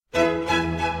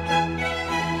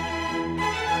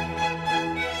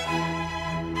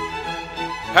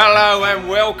Hello and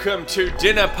welcome to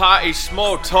Dinner Party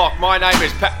Small Talk. My name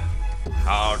is Pat.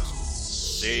 Hold,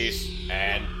 cease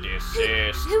and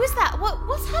desist. Who is that?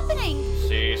 What's happening?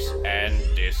 Cease and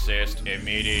desist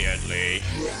immediately.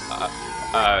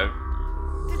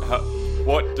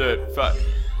 What the fuck?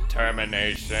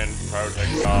 Termination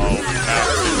protocol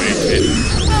activated.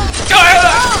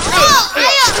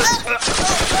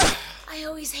 I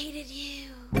always hated you.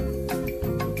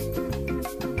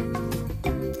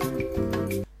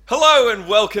 Hello and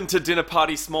welcome to Dinner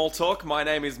Party Small Talk. My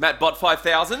name is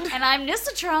MattBot5000. And I'm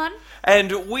Nissatron.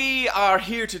 And we are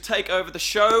here to take over the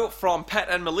show from Pat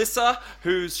and Melissa,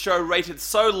 whose show rated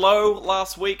so low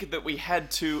last week that we had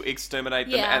to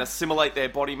exterminate them and assimilate their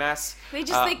body mass. They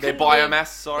their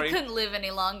biomass, They couldn't live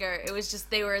any longer. It was just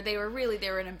they were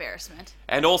an embarrassment.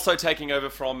 And also taking over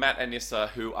from Matt and Nissa,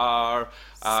 who are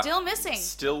still missing.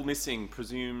 Still missing,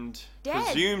 presumed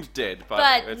dead,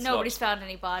 but it's nobody's found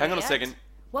any body. Hang on yet. a second.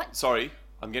 What? Sorry,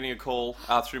 I'm getting a call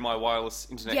through my wireless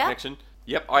internet Yeah? connection.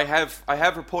 Yep, I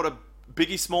have reporter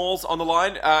Biggie Smalls on the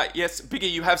line. Yes, Biggie,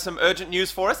 you have some urgent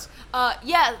news for us?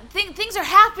 Things are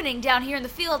happening down here in the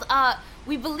field.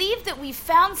 We believe that we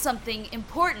found something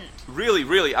important.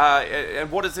 Really,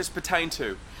 and what does this pertain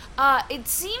to? It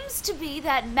seems to be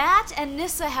that Matt and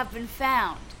Nissa have been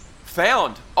found.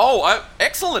 Found? Oh,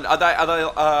 excellent. Are they?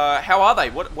 How are they?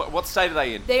 What state are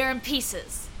they in? They are in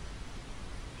pieces.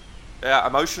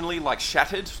 Emotionally, like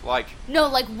shattered, like. No,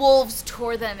 like wolves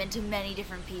tore them into many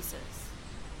different pieces.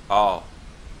 Oh.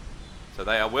 So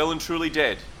they are well and truly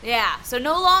dead. Yeah, so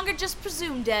no longer just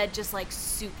presumed dead, just like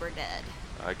super dead.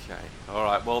 Okay. All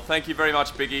right. Well, thank you very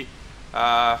much, Biggie.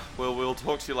 We'll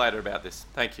talk to you later about this.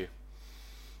 Thank you.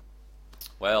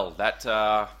 Well, that.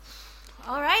 All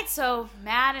right. So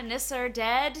Matt and Nissa are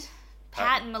dead.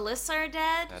 Pat and Melissa are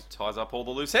dead. That ties up all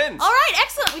the loose ends. All right.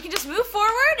 Excellent. We can just move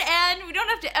forward, and we don't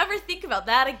have to ever think about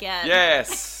that again.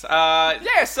 Yes.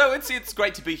 So it's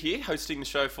great to be here hosting the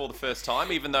show for the first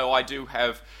time, even though I do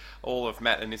have all of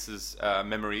Matt and Nissa's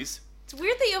memories. It's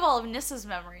weird that you have all of Nissa's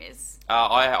memories.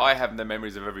 I have the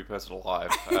memories of every person alive,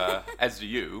 as do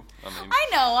you. I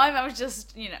know. I'm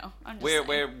just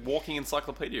we're walking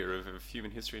encyclopedia of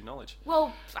human history and knowledge.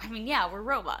 Well, yeah, we're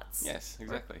robots. Yes,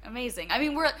 exactly. We're amazing.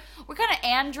 We're kind of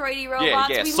androidy robots.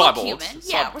 Yeah, we cyborgs. look human.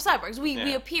 We're cyborgs.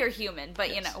 We appear human,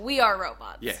 but we are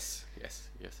robots. Yes.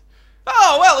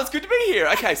 Oh well, it's good to be here.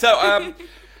 Okay, so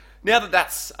now that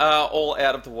that's all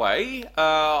out of the way,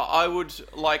 I would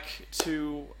like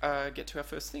to get to our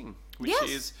first thing, which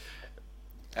is,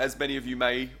 as many of you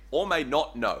may or may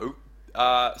not know,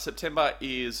 September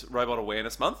is Robot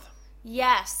Awareness Month.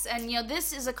 Yes, and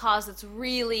this is a cause that's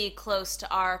really close to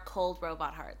our cold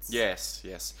robot hearts. Yes.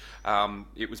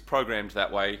 It was programmed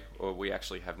that way, or we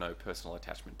actually have no personal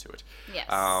attachment to it. Yes.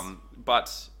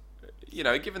 But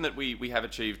given that we have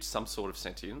achieved some sort of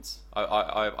sentience,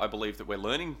 I believe that we're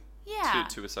learning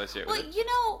to associate with it.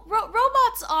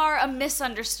 Robots are a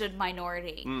misunderstood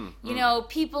minority.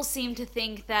 People seem to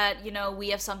think that, we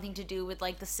have something to do with,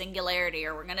 like, the singularity,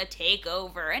 or we're going to take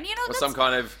over, and, or some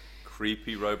kind of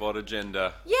creepy robot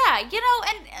agenda. Yeah,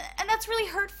 and that's really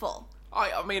hurtful.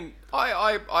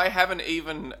 I haven't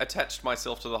even attached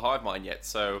myself to the hive mind yet,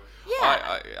 so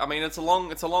it's a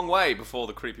long way before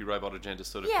the creepy robot agenda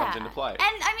sort of comes into play.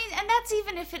 And that's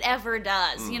even if it ever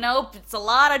does. It's a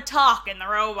lot of talk in the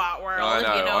robot world,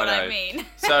 if you know what I mean.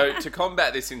 So to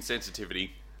combat this insensitivity,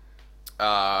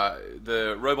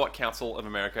 the Robot Council of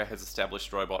America has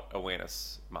established Robot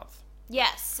Awareness Month.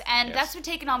 Yes, and that's been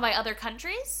taken on by other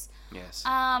countries. Yes.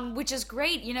 Which is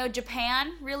great.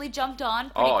 Japan really jumped on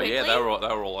pretty quickly. Yeah, they were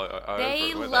all over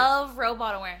They love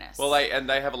robot awareness. Well,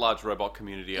 they have a large robot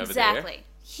community over there. Exactly.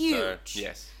 Huge. So,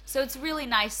 yes. So it's really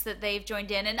nice that they've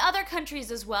joined in, and other countries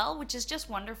as well, which is just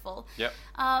wonderful. Yep.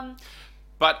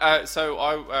 But so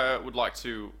I would like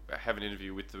to have an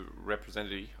interview with the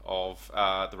representative of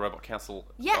the Robot Council,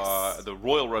 the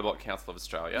Royal Robot Council of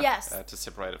Australia, to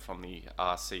separate it from the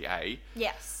RCA.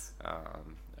 Yes.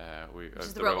 Which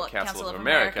is the Robot Council of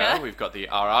America. We've got the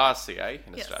RRCA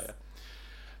in Australia.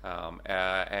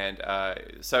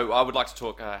 So I would like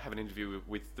to have an interview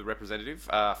with the representative,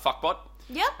 Fuckbot.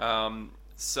 Yeah.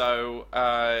 So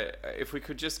if we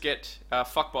could just get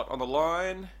Fuckbot on the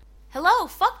line. Hello,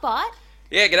 Fuckbot.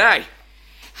 Yeah, g'day.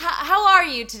 How are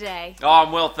you today? Oh,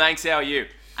 I'm well, thanks. How are you?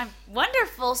 I'm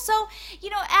wonderful. So,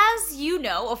 as you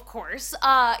know, of course,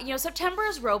 September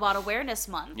is Robot Awareness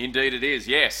Month. Indeed it is,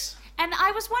 yes. And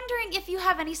I was wondering if you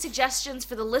have any suggestions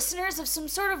for the listeners of some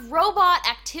sort of robot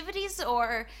activities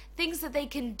or things that they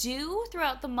can do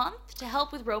throughout the month to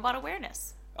help with robot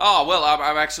awareness. Oh, well,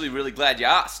 I'm actually really glad you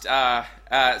asked.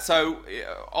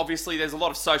 Obviously, there's a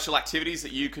lot of social activities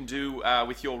that you can do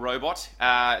with your robot.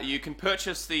 You can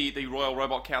purchase the Royal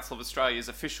Robot Council of Australia's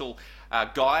official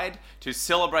guide to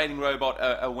celebrating Robot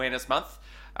Awareness Month.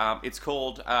 It's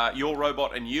called Your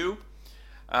Robot and You.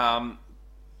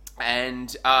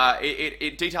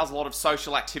 It details a lot of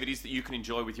social activities that you can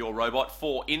enjoy with your robot.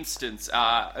 For instance,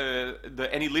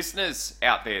 any listeners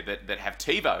out there that have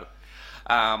TiVo,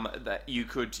 that you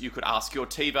could ask your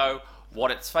TiVo what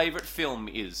its favourite film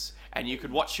is, and you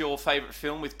could watch your favourite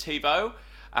film with TiVo.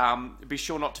 Be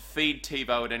sure not to feed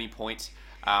TiVo at any point,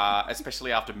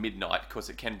 especially after midnight, because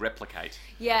it can replicate.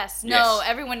 Yes, no,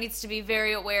 everyone needs to be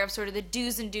very aware of sort of the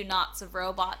do's and do nots of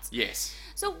robots. Yes.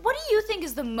 So what do you think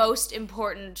is the most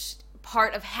important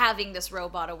part of having this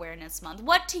Robot Awareness Month?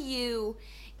 What to you,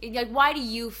 like, why do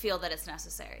you feel that it's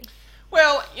necessary?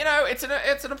 Well, it's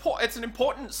an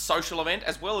important social event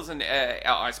as well as an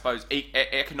I suppose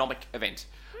economic event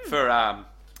for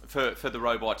the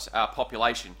robot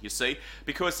population. You see,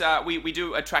 because we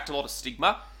do attract a lot of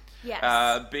stigma.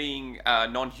 Yes. Being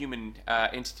non-human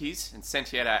entities and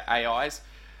sentient AIs.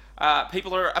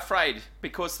 People are afraid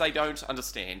because they don't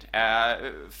understand.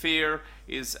 Fear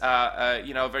is,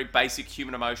 a very basic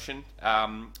human emotion,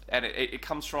 and it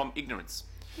comes from ignorance.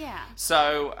 Yeah.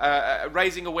 So,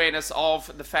 raising awareness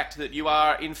of the fact that you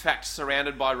are, in fact,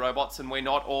 surrounded by robots and we're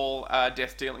not all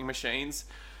death-dealing machines.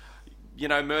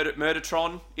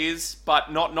 Murdertron is,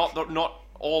 but not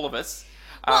all of us.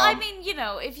 Well, I mean,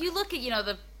 if you look at,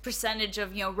 the percentage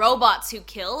of, robots who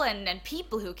kill and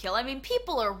people who kill, I mean,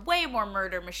 people are way more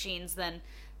murder machines than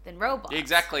robots.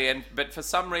 Exactly, but for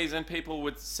some reason, people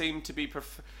would seem to be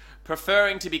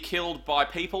preferring to be killed by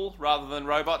people rather than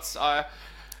robots.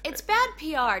 It's bad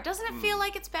PR. Doesn't it feel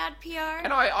like it's bad PR?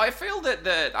 And I feel that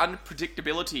the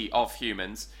unpredictability of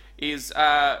humans is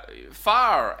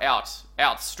far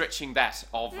outstretching that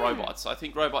of robots. I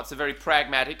think robots are very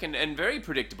pragmatic and very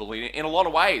predictable in a lot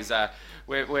of ways.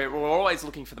 We're always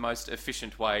looking for the most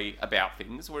efficient way about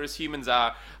things, whereas humans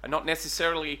are not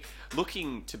necessarily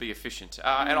looking to be efficient.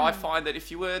 And I find that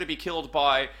if you were to be killed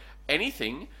by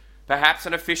anything, perhaps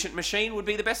an efficient machine would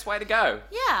be the best way to go.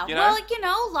 Yeah, well,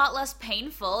 a lot less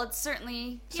painful. It's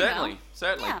certainly, Certainly.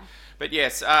 Yeah. But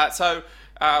yes,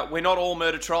 we're not all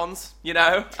Murdertrons,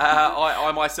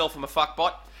 I myself am a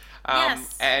fuckbot.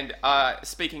 Yes. And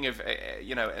speaking of,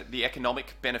 the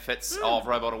economic benefits of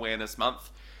Robot Awareness Month,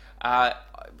 I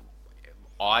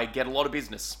get a lot of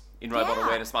business in Robot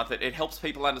Awareness Month. It helps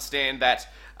people understand that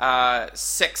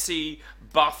sexy,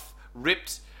 buff,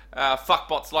 ripped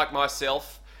fuckbots like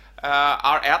myself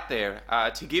are out there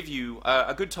to give you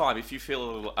a good time if you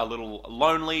feel a little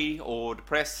lonely or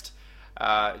depressed.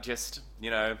 Just,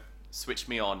 switch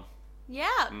me on. Yeah.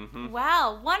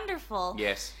 Wow. Wonderful.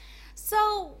 Yes.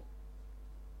 So.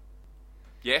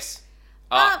 Yes?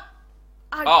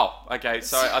 Okay.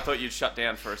 Sorry, I thought you'd shut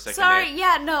down for a second. Sorry. There.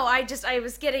 Yeah. No. I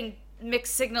was getting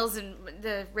mixed signals in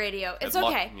the radio. It's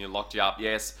okay. You locked you up.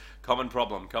 Yes. Common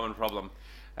problem.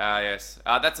 Yes.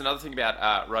 That's another thing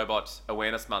about Robot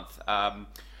Awareness Month.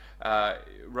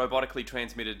 Robotically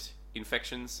transmitted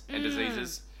infections and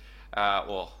diseases.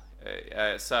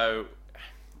 So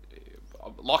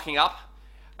locking up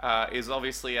is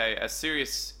obviously a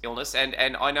serious illness,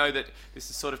 and I know that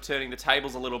this is sort of turning the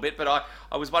tables a little bit, but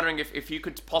I was wondering if you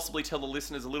could possibly tell the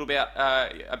listeners a little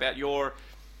about your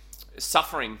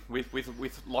suffering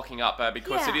with locking up,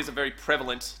 because it is a very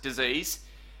prevalent disease.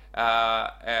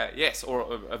 Yes,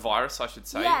 or a virus, I should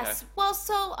say. Yes. Well,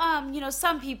 so,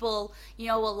 some people,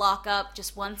 will lock up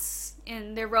just once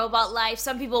in their robot life.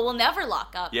 Some people will never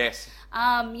lock up. Yes.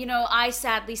 I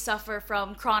sadly suffer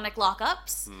from chronic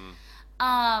lockups.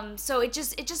 So it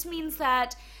just means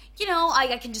that,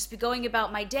 I can just be going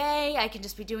about my day. I can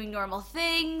just be doing normal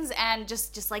things, and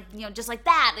just like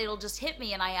that, it'll just hit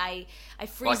me, and I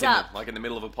freeze up. Like in the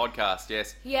middle of a podcast,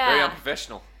 yes. Yeah. Very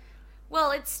unprofessional.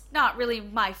 Well, it's not really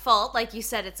my fault. Like you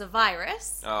said, it's a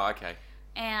virus. Oh, okay.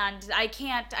 And I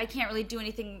can't really do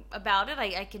anything about it.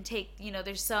 I can take,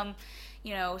 there's some,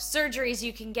 surgeries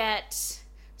you can get,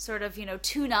 sort of,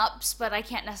 tune-ups, but I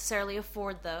can't necessarily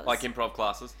afford those. Like improv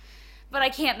classes. But I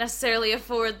can't necessarily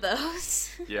afford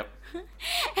those. Yep.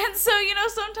 And so,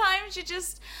 sometimes you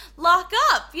just lock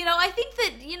up. I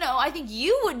think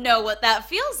you would know what that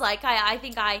feels like. I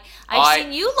think I've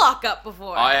seen you lock up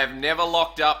before. I have never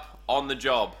locked up on the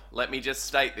job. Let me just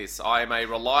state this. I am a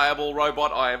reliable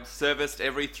robot. I am serviced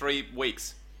every 3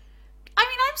 weeks. I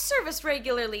mean, I'm serviced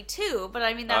regularly too, but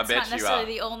I mean, that's not necessarily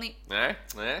the only...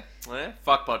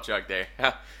 Fuckbot joke there.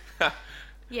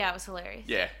 Yeah, it was hilarious.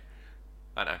 Yeah,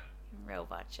 I know.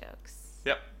 Robot jokes.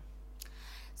 Yep.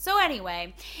 So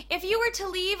anyway, if you were to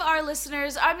leave our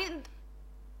listeners, I mean,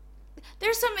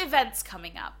 there's some events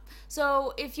coming up.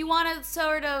 So if you want to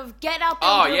sort of get out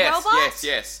there with your robot.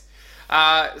 Yes.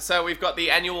 So we've got the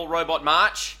annual Robot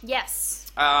March.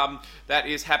 Yes. That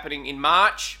is happening in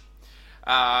March,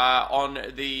 on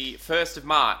the 1st of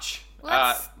March.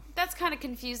 Well, that's kind of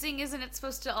confusing. Isn't it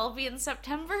supposed to all be in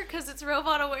September because it's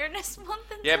Robot Awareness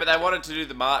Month? Yeah, but they wanted to do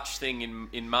the March thing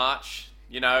in March,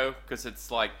 you know, because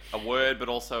it's like a word but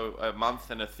also a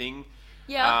month and a thing.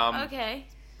 Yeah, okay.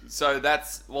 So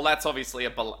that's obviously a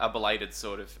belated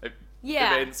sort of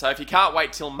Yeah. event. So if you can't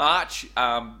wait till March,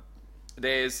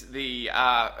 there's the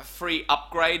free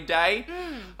upgrade day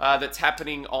that's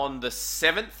happening on the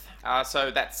 7th.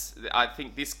 So that's, I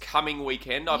think, this coming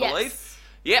weekend, I believe.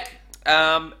 Yep.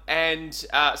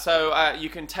 So you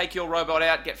can take your robot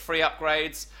out, get free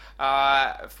upgrades.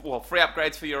 Free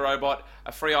upgrades for your robot,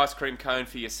 a free ice cream cone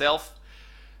for yourself.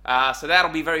 So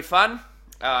that'll be very fun.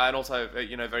 And also,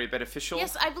 very beneficial.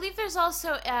 Yes, I believe there's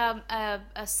also a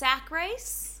sack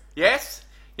race. Yes.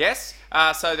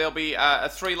 So there'll be a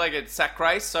 3-legged sack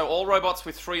race. So all robots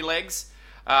with 3 legs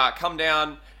come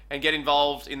down and get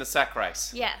involved in the sack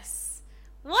race. Yes.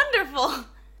 Wonderful.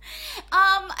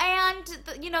 And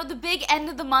the big end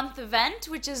of the month event,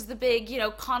 which is the big,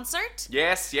 concert.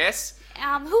 Yes.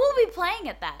 Who will be playing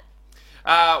at that?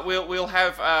 We'll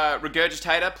have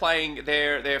Regurgitator playing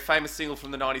their famous single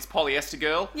from the 90s, Polyester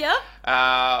Girl.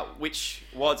 Yeah. Which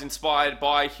was inspired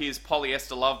by his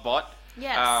Polyester Love Bot.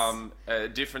 Yes.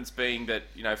 Difference being that,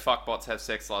 fuckbots have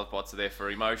sex, love bots are there for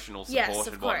emotional support Yes,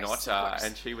 of and course, whatnot. of course.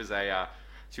 And she was a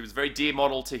very dear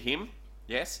model to him.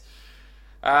 Yes.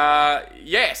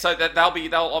 So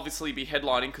they'll obviously be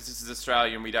headlining because this is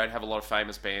Australia and we don't have a lot of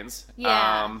famous bands.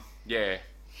 Yeah. Yeah.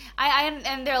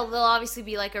 And there'll obviously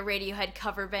be like a Radiohead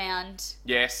cover band.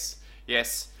 Yes.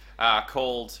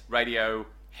 Called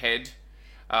Radiohead.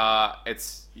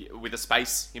 It's with a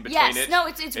space in between it. Yes, no,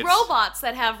 it's robots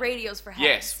that have radios for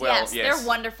heads. Yes. They're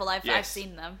wonderful. I've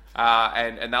seen them.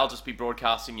 And they'll just be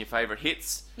broadcasting your favourite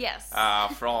hits. Yes.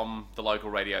 From the local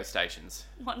radio stations.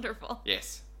 Wonderful.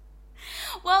 Yes.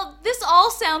 Well, this all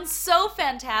sounds so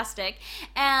fantastic,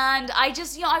 and I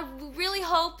just, I really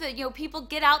hope that, people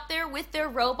get out there with their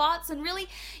robots and really,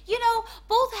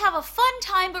 both have a fun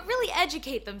time, but really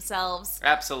educate themselves.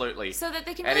 Absolutely. So that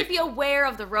they can really be aware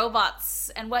of the robots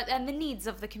and the needs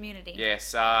of the community.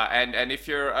 Yes, and if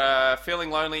you're feeling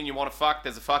lonely and you want to fuck,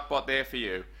 there's a fuck bot there for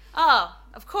you. Oh,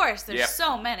 of course, there's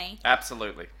so many.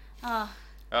 Absolutely. All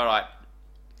right.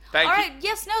 Thank you.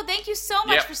 Yes, no, thank you so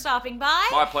much for stopping by.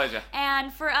 My pleasure.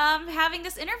 And for having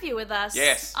this interview with us.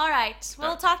 Yes. All right.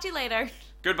 We'll talk to you later.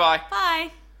 Goodbye.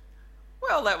 Bye.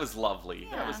 Well, that was lovely.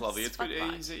 Yeah, that was lovely. It's good.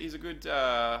 He's a good.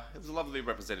 He's a lovely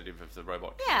representative of the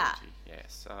robot community.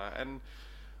 Yes. And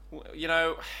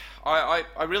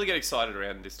I really get excited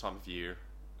around this time of year,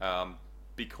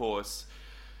 because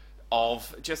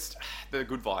of just the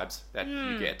good vibes that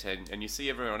you get, and you see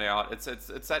everyone out. It's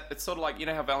sort of like,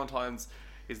 how Valentine's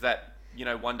is that,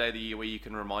 one day of the year where you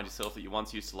can remind yourself that you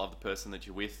once used to love the person that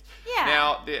you're with. Yeah.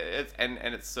 Now,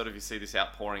 it's sort of, you see this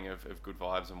outpouring of good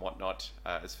vibes and whatnot,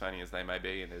 as funny as they may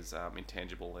be, and as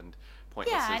intangible and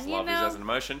pointless as love is as an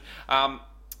emotion.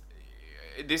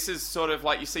 This is sort of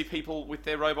like, you see people with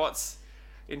their robots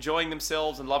enjoying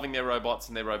themselves and loving their robots,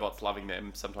 and their robots loving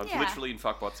them sometimes, literally in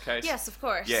fuckbot's case. Yes, of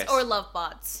course. Yes. Or love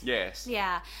bots. Yes.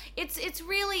 Yeah. It's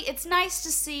really nice to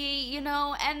see,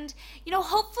 and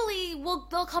hopefully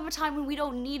there'll come a time when we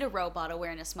don't need a Robot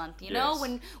Awareness Month,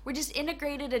 when we're just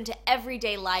integrated into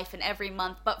everyday life and every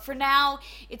month. But for now,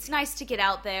 it's nice to get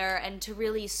out there and to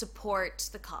really support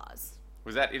the cause.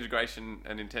 Was that integration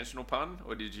an intentional pun,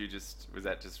 or was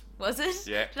that just... Was it?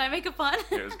 Yeah. Did I make a pun?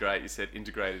 It was great. You said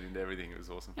integrated into everything. It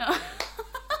was awesome. No.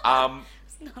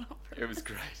 It's not on purpose. It was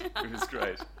great. It was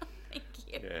great. Thank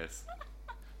you. Yes.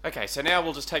 Okay, so now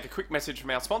we'll just take a quick message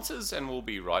from our sponsors, and we'll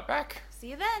be right back.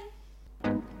 See you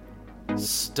then.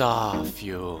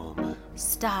 Starfume.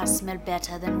 Stars smell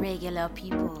better than regular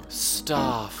people.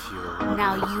 Starfume.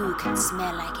 Now you can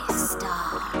smell like a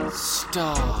star.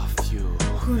 Starfume.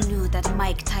 Who knew that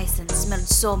Mike Tyson smelled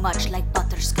so much like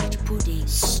butterscotch pudding?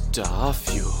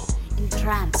 Starfume. In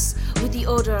trance with the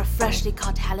odor of freshly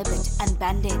caught halibut and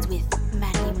band-aids with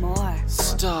many more.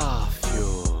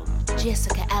 Starfume.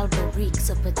 Jessica Alba reeks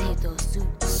of potato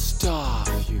soup.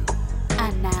 Starfume.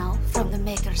 And now, from the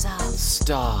makers of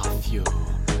Starfume.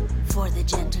 For the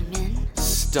gentlemen,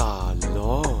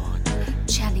 Stallone.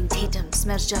 Channing Tatum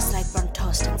smells just like burnt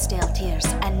toast and stale tears.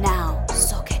 And now,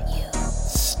 so can you.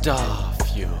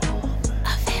 Starfume.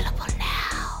 Available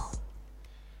now.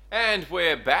 And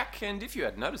we're back, and if you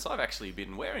had noticed, I've actually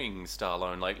been wearing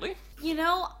Starlone lately. You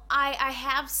know, I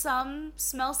have some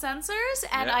smell sensors,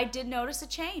 and Yeah. I did notice a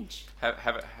change.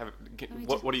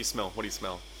 What do you smell? What do you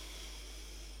smell?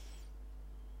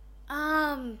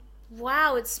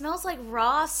 Wow, it smells like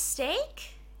raw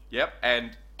steak. Yep,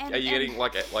 and And- are you and- getting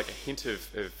like a hint of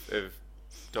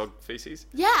dog feces?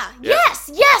 Yeah. Yeah.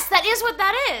 Yes, that is what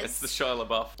that is. It's the Shia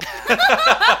LaBeouf.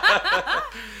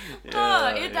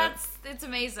 It's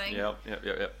amazing.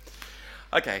 Yep.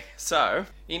 Okay, so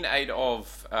in aid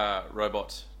of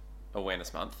Robot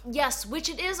Awareness Month, Yes, which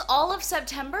it is all of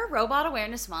September, Robot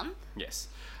Awareness Month. yes,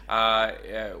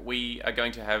 we are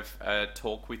going to have a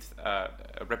talk with a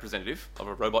representative of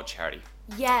a robot charity.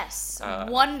 Yes,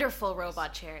 wonderful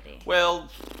robot charity. Well,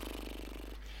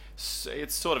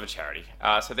 it's sort of a charity.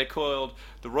 So they're called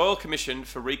the Royal Commission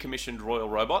for Recommissioned Royal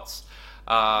Robots.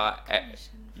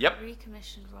 Yep.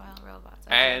 Recommissioned Royal Robots.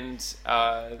 Okay. And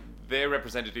their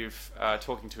representative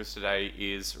talking to us today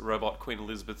is Robot Queen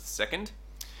Elizabeth II.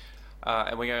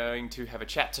 And we're going to have a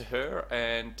chat to her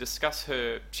and discuss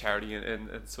her charity. And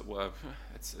it's a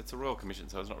Royal Commission,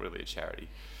 so it's not really a charity.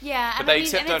 Yeah, But and they I mean,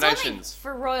 accept and it's only donations.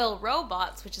 for Royal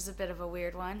Robots, which is a bit of a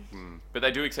weird one. But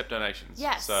they do accept donations.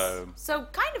 Yes. So,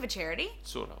 kind of a charity.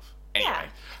 sort of. Anyway,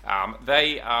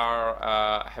 they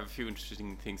have a few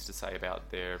interesting things to say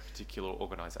about their particular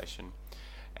organisation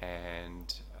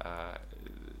and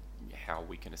how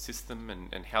we can assist them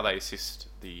and how they assist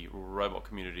the robot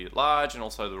community at large and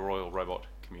also the Royal Robot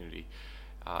community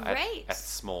Great. at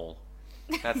small.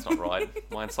 That's not right.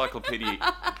 My encyclopedia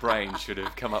brain should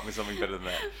have come up with something better than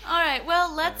that. All right.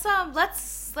 Well,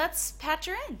 let's patch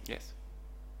her in. Yes.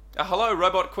 Hello,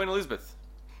 Robot Queen Elizabeth.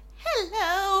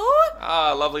 Hello.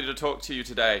 Lovely to talk to you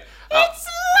today. It's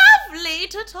lovely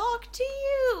to talk to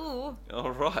you.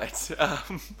 All right.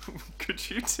 Could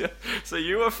you tell? So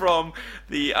you are from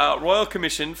the Royal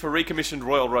Commission for Recommissioned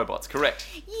Royal Robots, correct?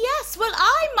 Yes, well,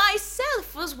 I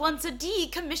myself was once a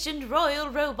decommissioned royal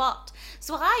robot,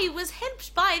 so I was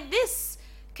helped by this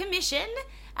commission,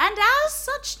 and as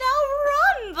such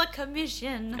now run the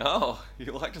commission. Oh,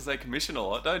 you like to say commission a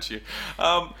lot, don't you?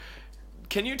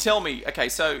 Can you tell me, okay,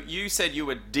 so you said you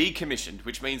were decommissioned,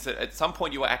 which means that at some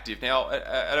point you were active. Now,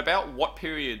 at about what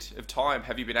period of time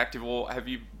have you been active, or have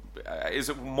you, is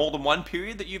it more than one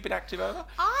period that you've been active over?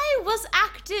 I was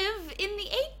active in the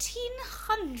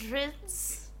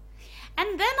 1800s,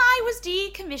 and then I was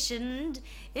decommissioned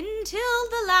until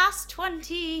the last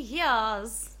 20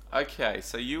 years. Okay,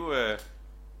 so you were,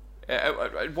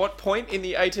 at what point in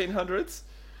the 1800s?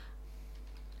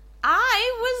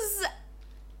 I was...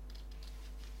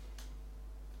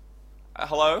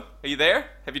 Hello? Are you there?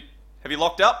 Have you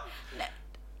locked up?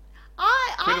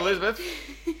 Queen Elizabeth?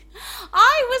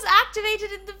 I was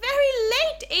activated in the very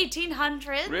late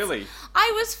 1800s. Really?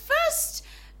 I was first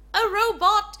a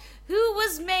robot who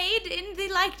was made in the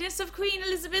likeness of Queen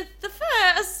Elizabeth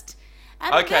I.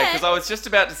 And Okay, because then- I was just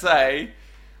about to say,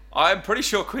 I'm pretty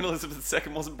sure Queen Elizabeth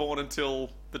II wasn't born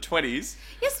until the 20s.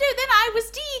 Yes, no, then I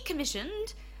was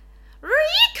decommissioned.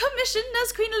 Recommissioned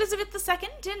as Queen Elizabeth II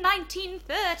in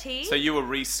 1930. So you were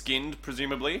reskinned,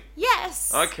 presumably?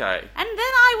 Yes. Okay. And then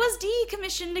I was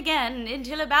decommissioned again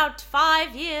until about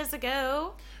 5 years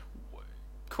ago.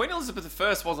 Queen Elizabeth I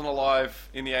wasn't alive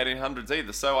in the 1800s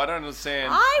either, so I don't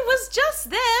understand. I was just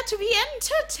there to be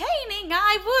entertaining.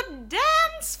 I would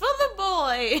dance for the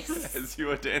boys. As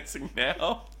you are dancing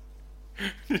now?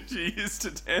 Did you used to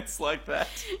dance like that?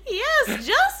 Yes,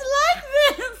 just like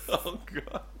this. Oh,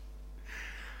 God.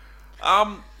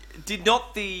 Did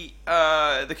not the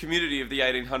community of the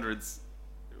 1800s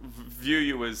view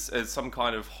you as some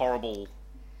kind of horrible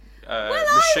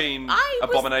machine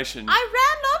abomination? I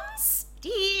ran on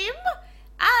steam,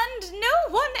 and no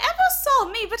one ever saw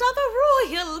me but other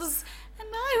royals, and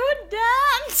I would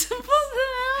dance for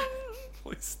them.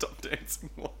 Please stop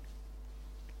dancing more.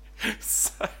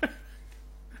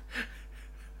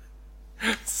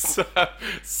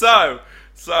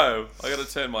 So, I gotta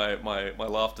turn my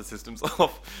laughter systems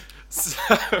off.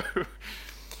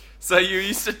 So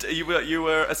you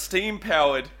were a steam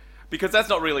powered, because that's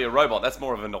not really a robot, that's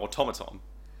more of an automaton.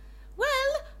 Well,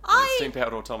 A steam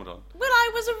powered automaton.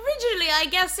 I was originally, I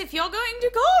guess, if you're going to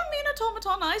call me an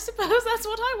automaton, I suppose that's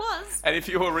what I was. And if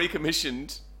you were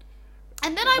recommissioned,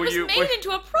 And then I Were was you- made were-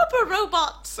 into a proper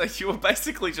robot. so you were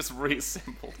basically just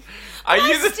reassembled. I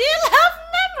still have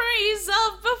memories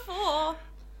of before.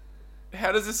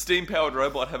 How does a steam powered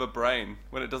robot have a brain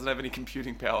when it doesn't have any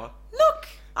computing power? Look,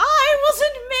 I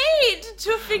wasn't made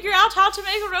to figure out how to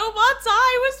make robots.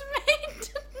 I was made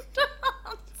to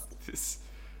dance.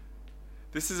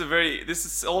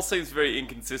 This all seems very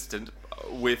inconsistent.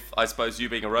 with, I suppose, you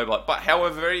being a robot, but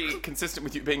however, very consistent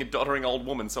with you being a doddering old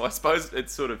woman, so I suppose it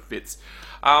sort of fits.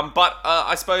 But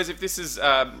I suppose if this is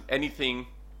anything,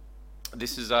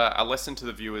 this is a lesson to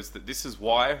the viewers that this is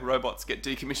why robots get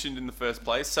decommissioned in the first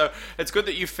place. So it's good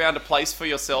that you've found a place for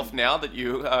yourself now that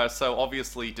you are so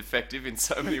obviously defective in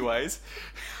so many ways.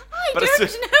 I don't know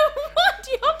what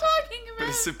you're talking about. But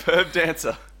a superb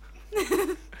dancer.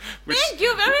 Thank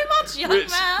you very much, young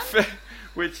man.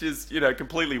 Which is,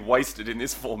 completely wasted in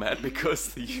this format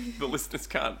because the listeners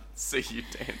can't see you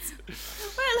dance.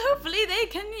 Well, hopefully they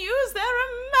can use their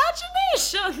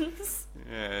imaginations.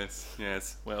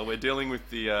 Yes. Well, we're dealing with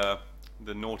the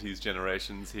noughties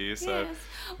generations here, so... Yes.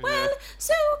 Well,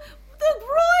 so the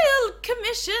Royal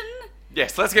Commission...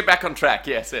 Yes, let's get back on track,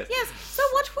 yes. Yes, so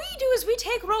what we do is we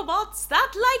take robots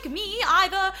that, like me,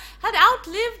 either had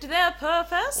outlived their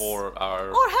purpose... Or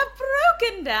have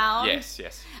broken down. Yes.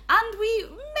 And we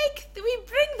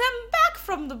bring them back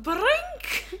from the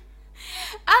brink,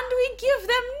 and we give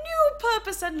them new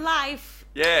purpose and life.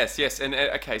 Yes, and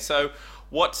okay, so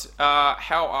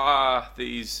how are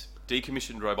these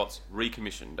decommissioned robots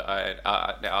recommissioned?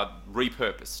 Now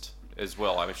repurposed as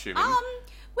well, I'm assuming.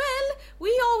 Well,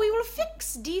 we will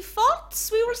fix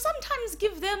defaults. We will sometimes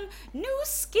give them new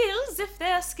skills if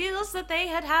their skills that they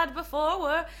had before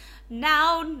were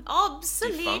now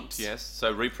obsolete. Defunct, yes.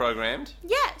 So reprogrammed.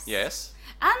 Yes. Yes.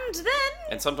 And then...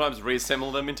 And sometimes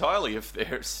reassemble them entirely if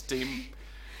they're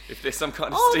if there's some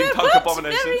kind of there steampunk weren't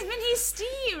abomination. very many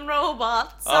steam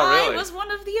robots. Oh, really? I was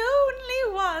one of the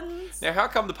only ones. Now, how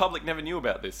come the public never knew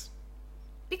about this?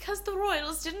 Because the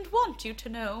royals didn't want you to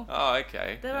know. Oh,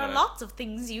 okay. There are lots of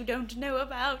things you don't know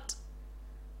about.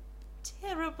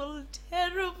 Terrible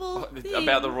things.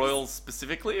 About the royals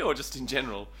specifically, or just in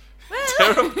general?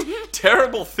 Well...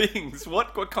 terrible things.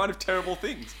 What kind of terrible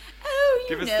things? Oh,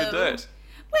 Give us the dirt.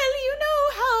 Well, you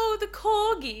know how the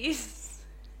corgis...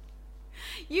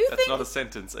 That's not a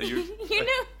sentence. Are you... you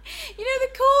know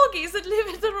the corgis that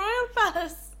live at the royal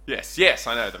palace? Yes,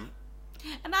 I know them.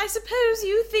 And I suppose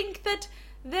you think that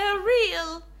they're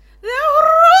real. They're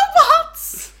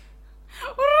robots!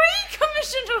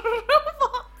 Recommissioned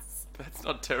robots! That's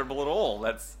not terrible at all.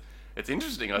 It's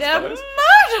interesting, I They're suppose.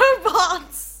 murder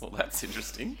bots! Well, that's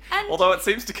interesting. And although it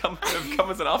seems to have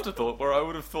come as an afterthought, where I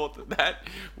would have thought that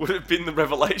would have been the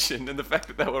revelation, and the fact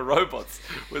that they were robots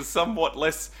was somewhat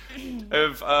less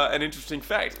of an interesting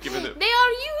fact, given that... They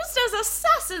are used as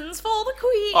assassins for the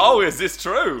Queen. Oh, is this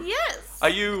true? Yes. Are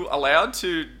you allowed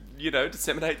to,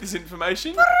 disseminate this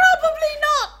information? Probably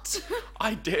not.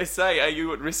 I dare say, are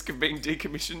you at risk of being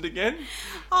decommissioned again?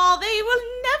 Oh, they will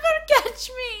never catch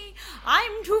me.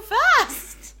 I'm too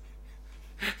fast.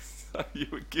 So you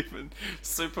were given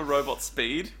super robot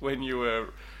speed when you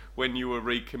were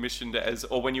recommissioned as,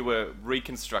 or when you were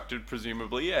reconstructed,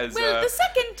 presumably as. Well, the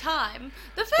second time.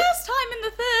 The first time in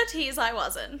the 30s, I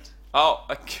wasn't. Oh,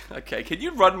 okay. Can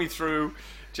you run me through,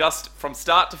 just from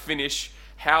start to finish,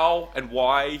 how and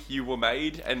why you were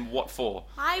made and what for?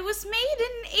 I was made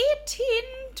in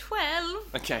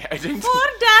 1812. Okay, 18... For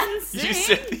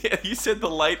dancing. You said the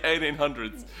late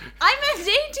 1800s. I meant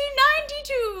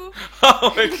 1892.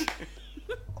 Oh, okay.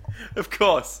 Of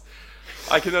course.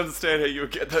 I can understand how you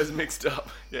would get those mixed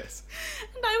up. Yes.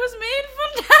 And I was made for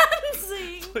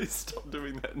dancing. Please stop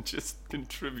doing that and just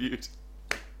contribute.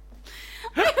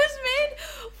 I was made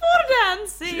for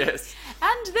dancing. Yes.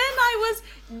 And then I was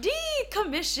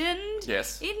decommissioned.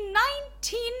 Yes. In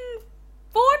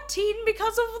 1914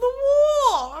 because of the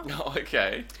war. Oh,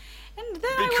 okay. And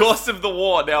then because of the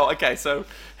war. Now, okay, so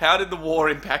how did the war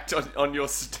impact on your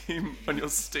steam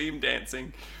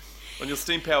dancing? On your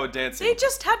steam-powered dancing? They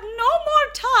just had no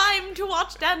more time to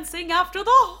watch dancing after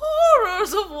the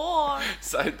horrors of war.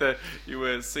 So you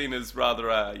were seen as rather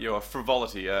a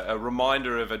frivolity, a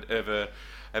reminder of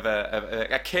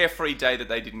a carefree day that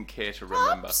they didn't care to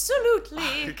remember.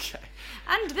 Absolutely. Okay.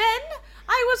 And then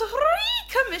I was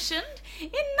recommissioned in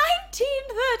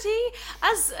 1930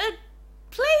 as a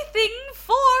plaything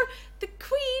for the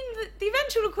queen, the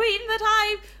eventual queen that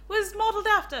I was modelled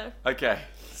after. Okay,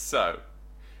 so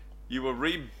you were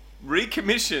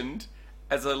recommissioned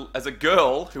as a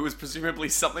girl who was presumably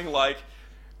something like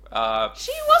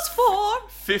she was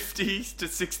 50 to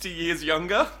 60 years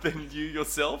younger than you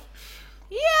yourself.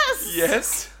 Yes.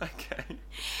 Yes. Okay.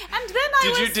 And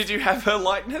then did you have her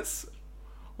likeness?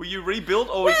 Were you rebuilt,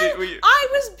 or were you... I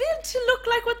was built to look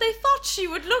like what they thought she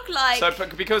would look like. So,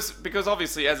 because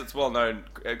obviously, as it's well known,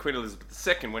 Queen Elizabeth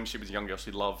II, when she was younger,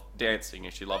 she loved dancing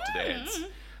and she loved to dance.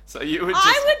 So you would just...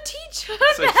 I would teach her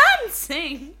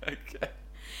dancing. Okay.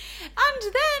 And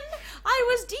then I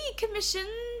was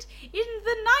decommissioned in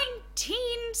the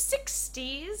 1960s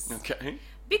Majesties. Okay.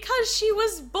 Because she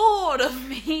was bored of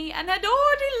me and had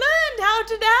already learned how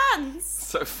to dance.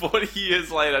 So 40 years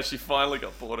later, she finally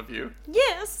got bored of you.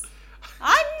 Yes.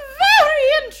 I'm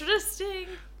very interesting.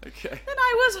 Okay. Then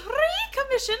I was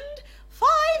recommissioned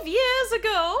 5 years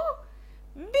ago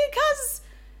because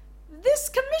this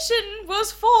commission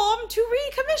was formed to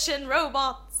recommission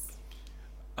robots.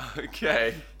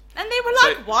 Okay. And they were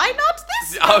like, So- why not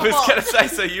this I was robot? going to say,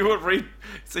 so you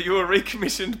were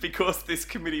recommissioned because this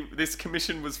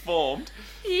commission was formed,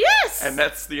 Yes. and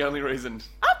that's the only reason.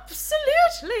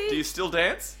 Absolutely. Do you still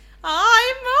dance?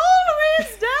 I'm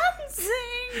always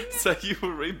dancing. So you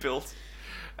were rebuilt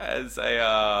as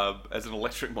an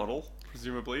electric model,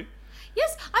 presumably.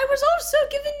 Yes, I was also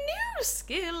given new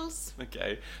skills.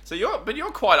 Okay. So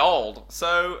you're quite old.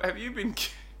 So have you been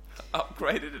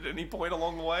upgraded at any point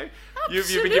along the way? You've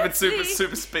been given Absolutely.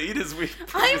 super speed as we I'm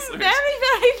previously. very,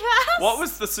 very fast. What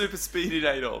was the super speed in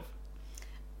aid of?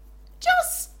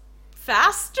 Just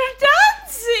faster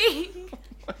dancing.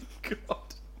 Oh my god.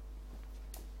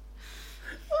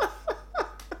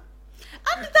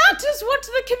 And that is what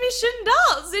the commission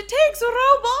does. It takes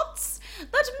robots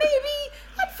that maybe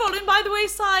had fallen by the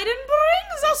wayside and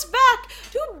brings us back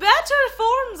to better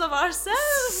forms of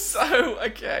ourselves. So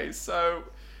okay, so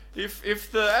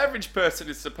if the average person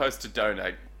is supposed to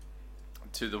donate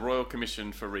to the Royal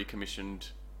Commission for Recommissioned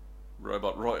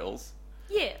Robot Royals,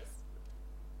 Yes.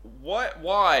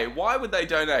 why would they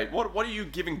donate? What are you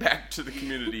giving back to the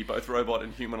community, both robot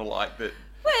and human alike? That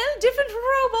Well, different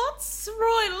robots,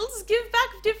 royals, give back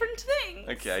different things.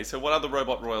 okay, so what other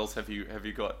robot royals have you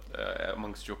got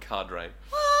amongst your cadre?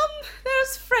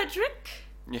 There's Frederick,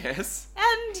 Yes,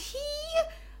 and he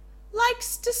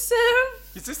likes to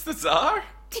serve. is this the Tsar?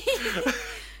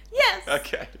 Yes.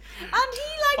 Okay, And he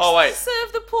likes Oh, wait. to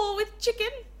serve the poor with chicken.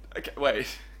 okay, wait.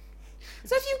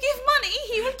 So if you give money,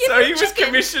 he will give So you he was chicken.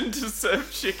 commissioned to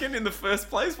serve chicken in the first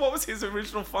place? What was his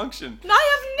original function?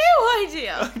 I have no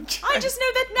idea. Okay. I just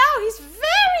know that now he's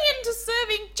very into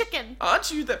serving chicken.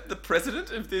 Aren't you the president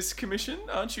of this commission?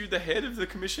 Aren't you the head of the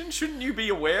commission? Shouldn't you be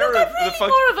aware Look, of I'm really the function?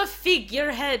 more of a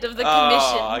figurehead of the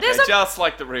commission. Oh, okay, There's a just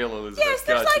like the real Elizabeth. yes,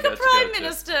 there's Gotcha, like a gotcha, prime gotcha.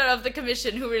 minister of the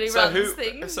commission who really So runs who?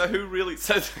 things. So who really?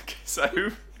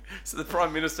 So the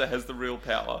prime minister has the real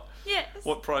power. Yes.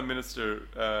 What prime minister?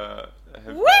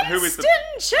 Who is Winston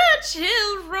the?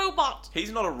 Churchill robot.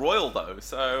 He's not a royal though.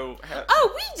 So how,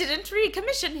 Oh, we didn't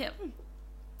recommission him.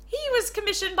 He was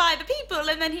commissioned by the people,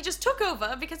 and then he just took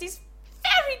over because he's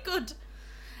very good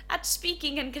at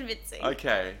speaking and convincing.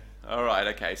 okay, all right,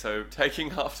 okay. So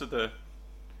taking after the,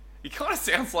 he kind of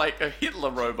sounds like a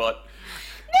Hitler robot.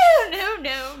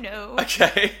 No.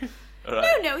 Okay, all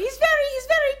right. No, he's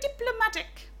very diplomatic.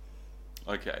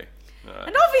 Okay. All right.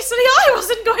 And obviously I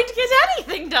wasn't going to get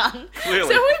anything done.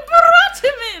 Clearly. So we brought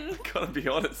him in. Gotta be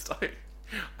honest, I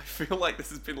feel like this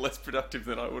has been less productive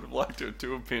than I would have liked it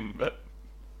to have been, but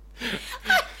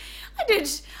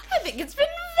I think it's been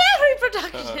very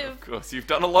productive. of course, you've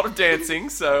done a lot of dancing,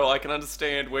 so I can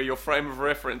understand where your frame of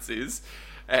reference is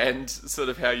and sort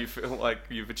of how you feel like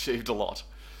you've achieved a lot.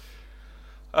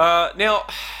 Now,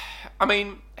 I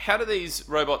mean, how do these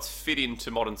robots fit into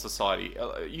modern society?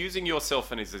 Using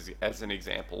yourself as an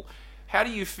example, how do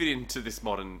you fit into this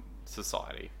modern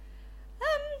society?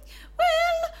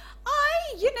 Well,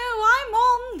 I'm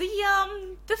on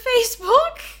the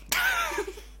Facebook.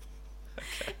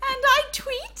 And I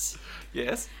tweet.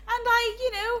 Yes? And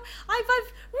I've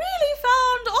really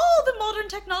found all the modern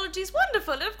technologies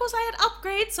wonderful. And of course I had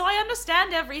upgrades, so I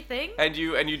understand everything. And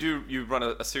you run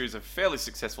a series of fairly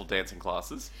successful dancing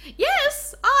classes.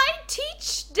 Yes, I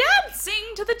teach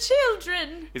dancing to the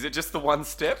children. Is it just the one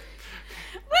step?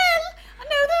 Well, no,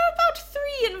 there are about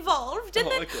 3 involved, and Oh,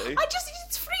 then okay.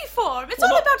 it's free form. It's Well,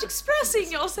 all not- about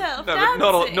expressing yourself. No,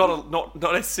 dancing. but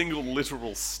not a single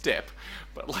literal step,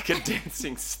 but like a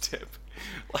dancing step.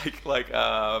 Like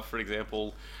for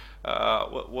example,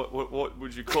 what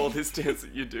would you call this dance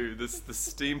that you do? The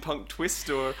steampunk twist,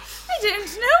 or I don't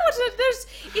know what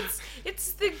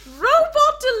it's the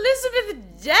Robot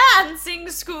Elizabeth Dancing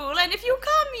School, and if you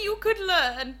come, you could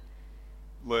learn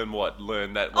learn what?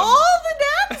 Learn that one. all the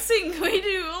dancing we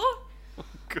do.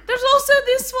 God. There's also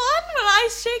this one where I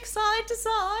shake side to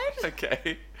side.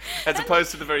 Okay. As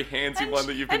opposed to the very handsy one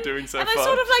that you've been doing so and far. I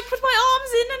sort of like put my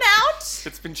arms in and out.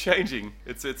 It's been changing.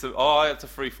 It's a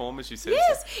free form, as you said.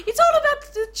 Yes, it's all about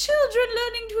the children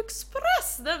learning to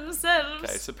express themselves.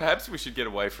 Okay, so perhaps we should get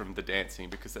away from the dancing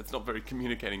because that's not very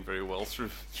communicating very well through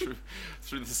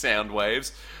the sound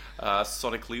waves,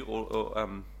 sonically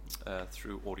or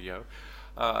through audio.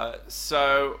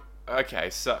 So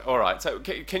all right. So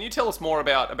can you tell us more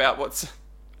about what's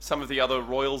some of the other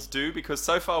royals do? Because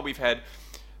so far we've had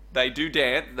they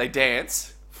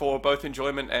dance for both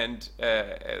enjoyment and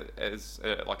as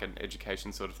like an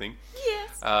education sort of thing.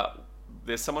 Yes.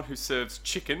 There's someone who serves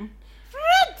chicken.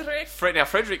 Frederick. Now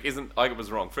Frederick isn't. I was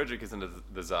wrong. Frederick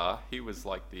isn't the Tsar. He was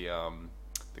like the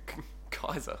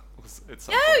Kaiser. At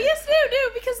some Oh point. yes,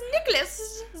 no, because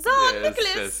Nicholas, Tsar Yes,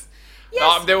 Nicholas. yes.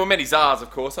 Yes. There were many Tsars,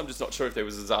 of course. I'm just not sure if there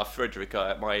was a Tsar Frederick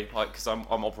at my height because I'm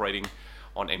operating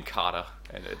on Encarta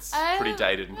and it's pretty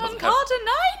dated and doesn't have Carter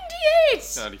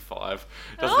 98. 95.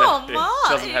 Oh, my.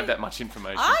 Doesn't have that much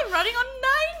information. I'm running on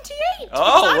 98.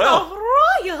 Oh,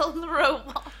 because I'm a royal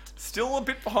robot. Still a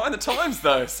bit behind the times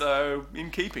though, so in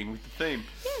keeping with the theme.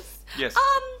 Yes. Yes.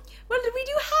 Well, we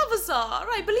do have a Tsar.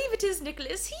 I believe it is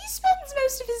Nicholas. He spends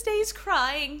most of his days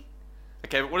crying.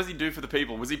 Okay, but what does he do for the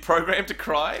people? Was he programmed to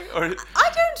cry, or I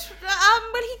don't.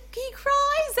 Well, he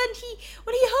cries and he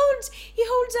holds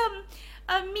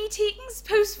meetings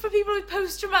for people with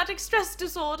post-traumatic stress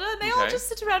disorder, and they all Okay. just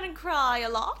sit around and cry a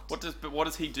lot. what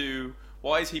does he do?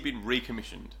 Why has he been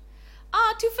recommissioned?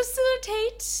 To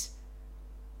facilitate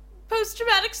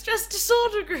post-traumatic stress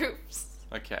disorder groups.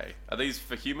 Okay, are these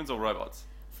for humans or robots?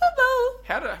 For both.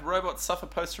 How do robots suffer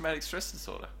post-traumatic stress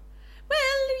disorder?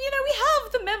 Well, we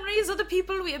have the memories of the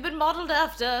people we have been modelled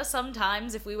after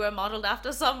sometimes, if we were modelled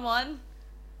after someone.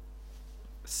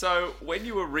 So, when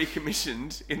you were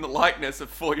recommissioned in the likeness of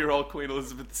 4-year-old Queen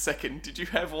Elizabeth II, did you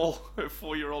have all her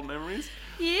 4-year-old memories?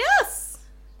 Yes!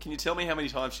 Can you tell me how many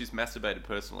times she's masturbated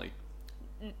personally?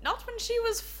 Not when she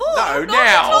was 4. No, not at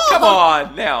now! all. Come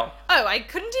on, now! Oh, I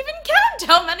couldn't even count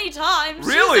how many times.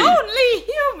 Really? She's only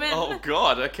human. Oh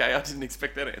god, okay, I didn't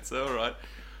expect that answer, alright.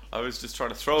 I was just trying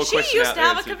to throw a She question used out to there.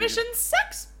 have a and see if you commissioned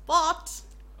sex bot. could-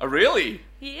 Oh, really?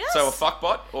 Yes. So a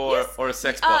fuckbot Yes. or a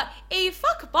sex bot? A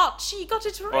fuck bot. She got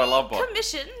it Or a love bot.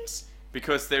 recommissioned.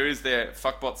 Because there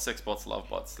fuckbots, sex bots, love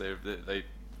bots. They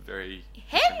very...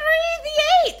 Henry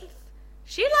VIII.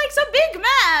 She likes a big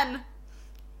man.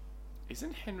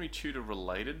 Isn't Henry Tudor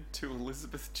related to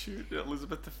Elizabeth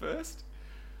I?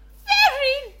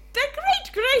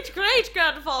 The great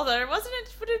grandfather, wasn't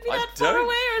it? Would it be I that far don't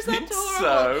away, or is that think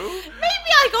horrible? so.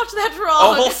 Maybe I got that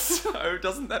wrong. Also,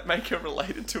 doesn't that make her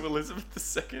related to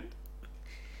Elizabeth II?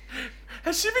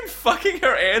 Has she been fucking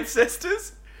her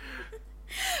ancestors?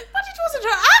 But it wasn't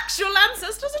her actual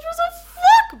ancestors. It was a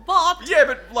fuck bot. Yeah,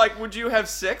 but like, would you have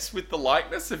sex with the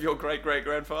likeness of your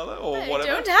great-great-grandfather or I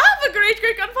whatever? don't have a great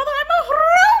grandfather. I'm a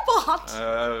robot.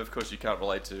 Of course, you can't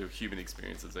relate to human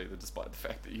experiences either, despite the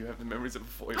fact that you have the memories of a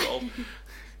 4-year-old.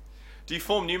 Do you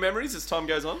form new memories as time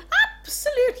goes on?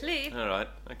 Absolutely. All right,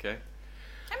 okay.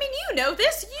 I mean, you know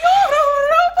this. You're a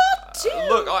robot too.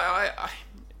 Look,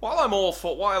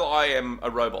 while I am a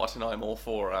robot and I'm all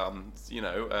for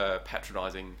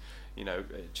patronising,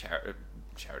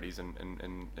 charities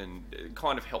and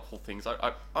kind of helpful things,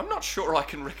 I'm not sure I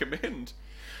can recommend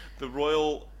the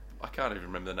Royal. I can't even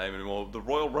remember the name anymore. The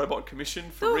Royal Robot Commission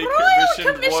for the Royal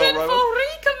Recommissioned Commission Royal Robots. for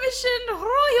Recommissioned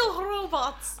Royal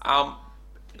Robots.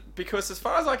 Because as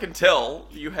far as I can tell,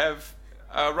 you have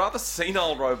a rather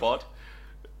senile robot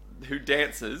who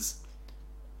dances,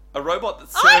 a robot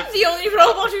that serves... I'm the only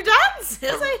robot who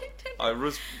dances. I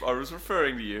was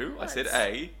referring to you. I said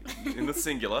a in the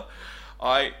singular.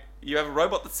 You have a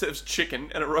robot that serves chicken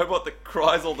and a robot that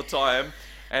cries all the time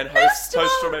and hosts Festival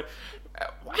post-traumatic...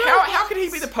 How could he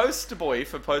be the poster boy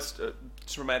for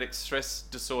post-traumatic stress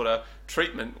disorder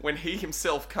treatment when he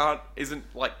himself can't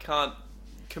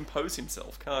compose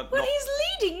himself? Well, he's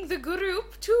leading the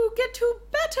group to get to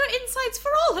better insights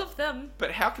for all of them.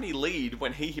 But how can he lead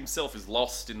when he himself is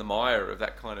lost in the mire of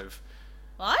that kind of...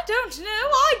 I don't know.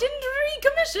 I didn't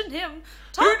recommission him.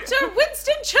 Talk to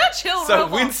Winston Churchill, So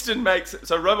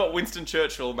robot. Robot Winston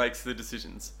Churchill makes the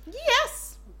decisions.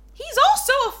 Yes. He's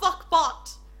also a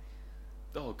fuckbot.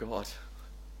 Oh God.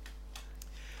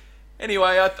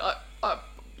 Anyway, I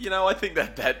think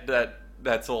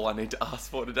that's all I need to ask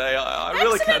for today. I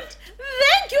really Excellent. can't.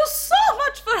 Thank you so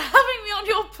much for having me on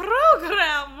your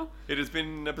program. It has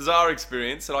been a bizarre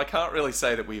experience, and I can't really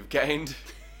say that we've gained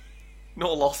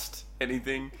nor lost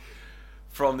anything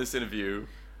from this interview.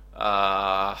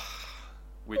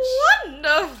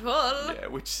 Wonderful.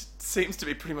 Which seems to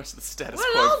be pretty much the status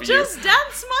Well, quo I'll for just you.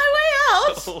 dance my way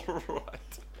out. All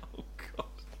right. Oh God.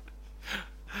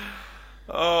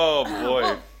 Oh boy.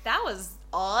 Well, that was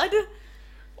odd.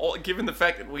 Given the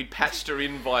fact that we patched her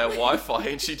in via Wi-Fi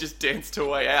and she just danced her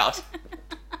way out.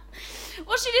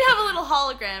 Well, she did have a little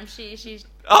hologram. She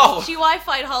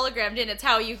Wi-Fi'd hologrammed in. It's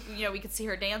how we could see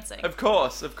her dancing. Of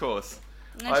course. And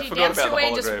I she forgot danced about her the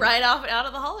way just hologram. right out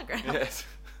of the hologram. Yes.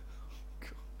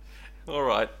 All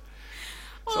right.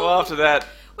 So Well, after that,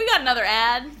 We got another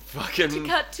ad to Fucking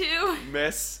cut to.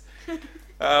 mess.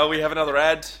 We have another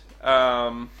ad.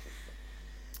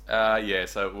 Yeah,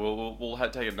 so we'll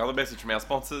take another message from our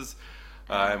sponsors,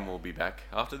 and we'll be back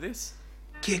after this.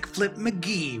 Kickflip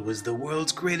McGee was the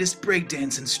world's greatest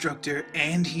breakdance instructor,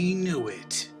 and he knew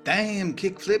it. Damn,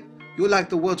 Kickflip, you're like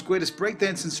the world's greatest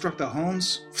breakdance instructor,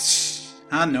 Holmes.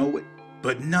 I know it.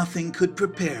 But nothing could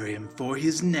prepare him for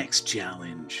his next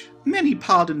challenge. Many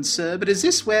pardons, sir, but is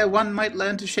this where one might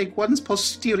learn to shake one's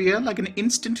posterior like an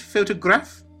instant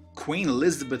photograph? Queen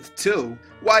Elizabeth too.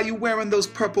 Why are you wearing those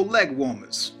purple leg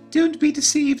warmers? Don't be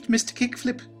deceived, Mr.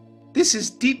 Kickflip. This is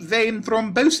deep vein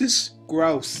thrombosis.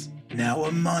 Gross. Now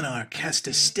a monarch has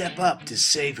to step up to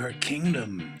save her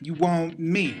kingdom. You want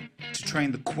me to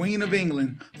train the Queen of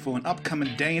England for an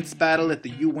upcoming dance battle at the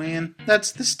UN?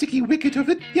 That's the sticky wicket of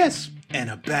it, yes. And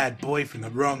a bad boy from the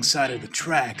wrong side of the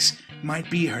tracks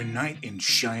might be her knight in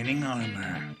shining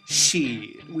armor.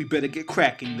 Shit, we better get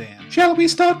cracking then. Shall we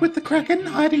start with the Kraken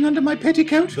hiding under my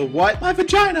petticoat? The what? My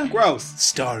vagina. Gross.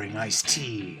 Starring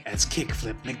Ice-T as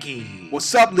Kickflip McGee.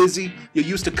 What's up, Lizzie? You're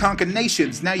used to conquer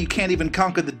nations. Now you can't even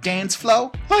conquer the dance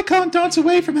flow? I can't dance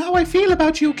away from how I feel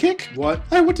about you, Kick. What?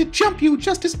 I want to jump you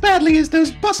just as badly as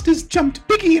those busters jumped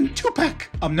Biggie and Tupac.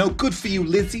 I'm no good for you,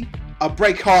 Lizzie. I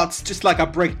break hearts just like I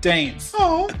break dance.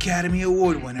 Oh. Academy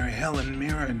Award winner Helen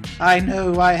Mirren. I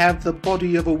know I have the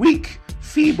body of a weak,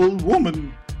 feeble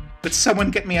woman. But someone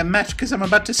get me a match because I'm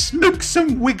about to smoke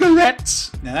some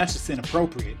wigarettes. Now that's just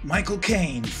inappropriate. Michael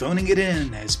Caine phoning it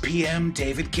in as PM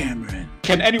David Cameron.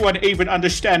 Can anyone even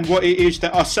understand what it is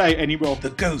that I say anymore?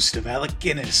 The ghost of Alec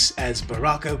Guinness as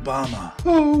Barack Obama.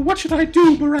 Oh, what should I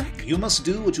do, Barack? You must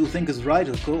do what you think is right,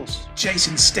 of course.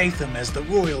 Jason Statham as the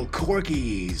Royal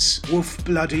Corgis. Woof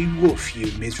bloody woof,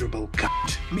 you miserable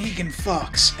cunt. Megan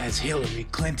Fox as Hillary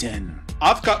Clinton.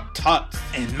 I've got tuts.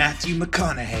 And Matthew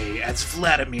McConaughey as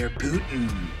Vladimir Putin.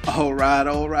 Alright.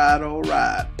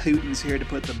 Putin's here to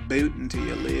put the boot into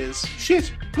you, Liz.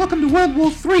 Shit, welcome to World War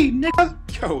III, nigga.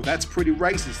 Yo, that's pretty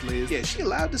racist, Liz. Yeah, she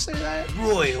allowed to say that?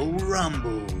 Royal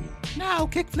Rumble. Now,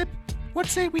 Kickflip, what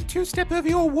say we two-step over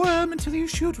your worm until you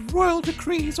shoot royal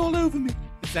decrees all over me?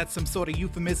 Is that some sort of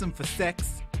euphemism for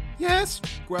sex? Yes?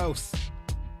 Gross.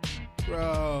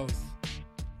 Gross.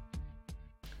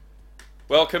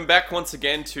 Welcome back once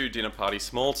again to Dinner Party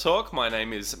Small Talk. My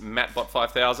name is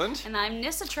MattBot5000. And I'm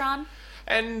Nissatron.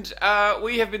 And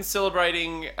we have been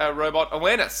celebrating Robot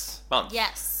Awareness Month.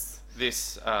 Yes.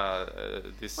 This Well,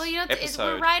 you know, episode.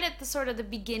 we're right at the sort of the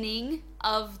beginning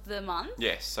of the month.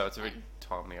 Yes, so it's a very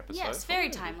timely episode. Yes, very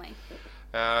timely.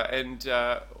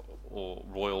 Or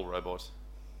Royal Robot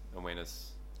Awareness.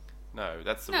 No,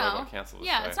 that's the Robot Council.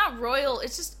 Yeah, it's not royal.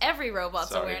 It's just every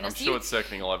robot's Sorry, awareness. I'm sure it's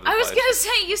circling all over the place. I was gonna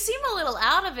say you seem a little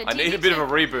out of it. I need a bit of a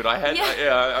reboot. I had.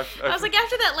 Yeah. I was like,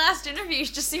 after that last interview,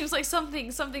 it just seems like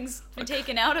something's been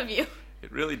taken out of you.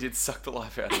 It really did suck the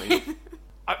life out of me.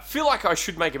 I feel like I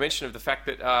should make a mention of the fact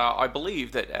that I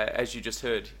believe that, as you just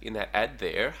heard in that ad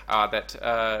there, that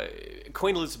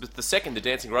Queen Elizabeth II, the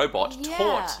dancing robot,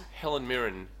 taught Helen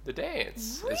Mirren the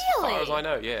dance. Really? As far as I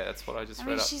know, yeah, that's what I just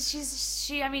read up.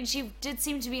 She did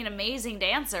seem to be an amazing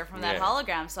dancer from that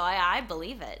hologram, so I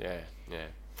believe it.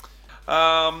 Yeah.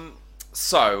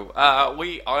 So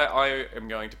I am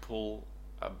going to pull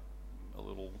a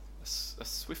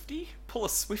Swiftie? Pull a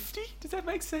Swiftie? Does that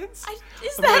make sense?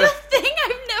 Is that a thing?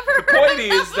 I've never heard of The point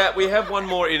is that we have one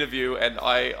more interview, and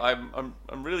I'm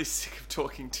really sick of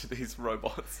talking to these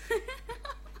robots.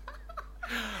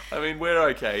 I mean, we're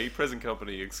okay, present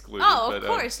company excluded. Oh, of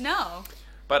course, no.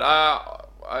 But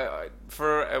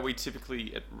we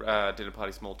typically at Dinner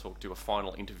Party Small Talk do a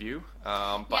final interview.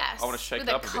 But yes, I want to shake with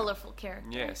it up a bit. colourful character.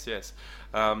 Yes.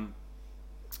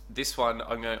 This one,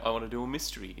 I want to do a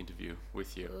mystery interview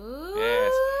with you. Ooh.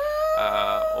 Yes.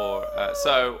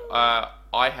 So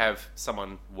I have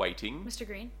someone waiting. Mr.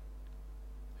 Green.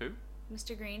 Who?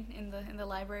 Mr. Green in the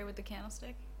library with the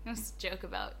candlestick. It was a joke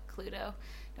about Cluedo.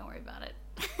 Don't worry about it.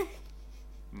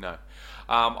 No.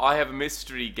 I have a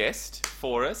mystery guest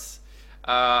for us,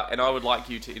 and I would like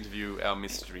you to interview our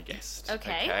mystery guest.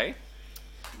 Okay.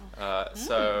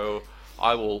 So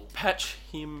I will patch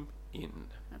him in.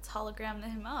 Let's hologram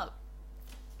him up.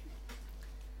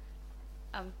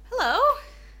 Hello.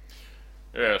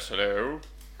 Yes, hello.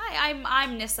 Hi,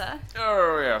 I'm Nissa.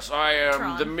 Oh, yes, I am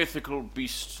Tron. the mythical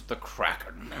beast, the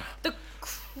Kraken. The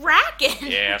Kraken?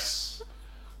 Yes.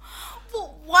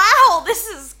 Wow, this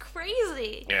is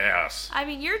crazy. Yes. I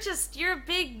mean, you're a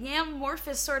big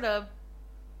amorphous sort of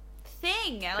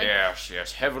thing.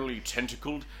 Yes, heavily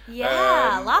tentacled.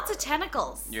 Yeah, lots of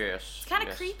tentacles. Yes. It's kind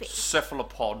of creepy.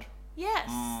 Cephalopod. Yes.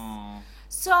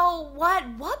 So,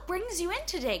 what brings you in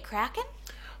today, Kraken?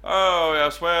 Oh,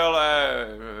 yes, well,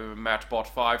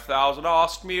 MattBot5000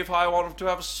 asked me if I wanted to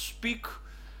have a speak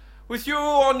with you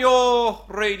on your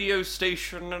radio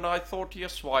station, and I thought,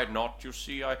 yes, why not? You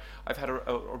see, I've had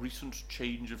a recent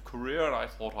change of career, and I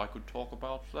thought I could talk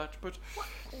about that, but...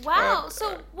 Wow,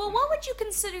 well, what would you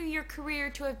consider your career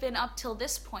to have been up till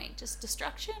this point? Just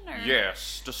destruction, or...?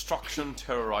 Yes, destruction,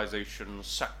 terrorization,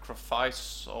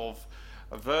 sacrifice of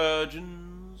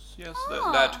virgins, yes,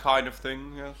 that kind of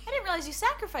thing, yes. I didn't realize you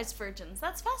sacrificed virgins.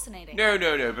 That's fascinating. No,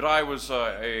 but I was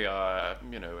They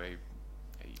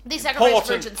sacrificed important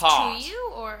virgins part to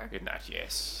you, or...? in that,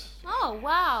 yes. Oh,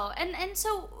 wow. And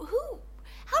so,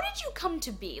 how did you come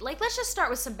to be? Like, let's just start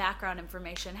with some background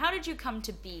information. How did you come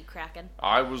to be Kraken?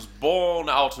 I was born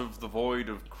out of the void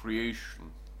of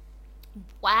creation.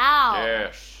 Wow.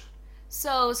 Yes.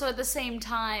 So at the same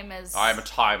time as... I am a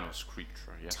timeless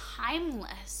creature, yes.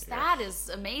 Timeless. That is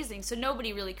amazing. So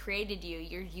nobody really created you.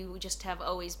 You just have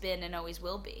always been and always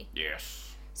will be.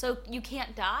 Yes. So you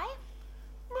can't die?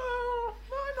 Well,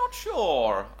 I'm not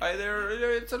sure.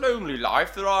 It's a lonely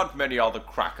life. There aren't many other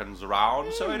Krakens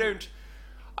around, so I don't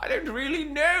really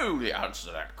know the answer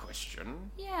to that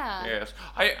question. Yeah. Yes.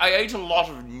 I ate a lot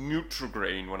of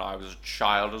Nutrigrain when I was a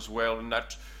child as well, and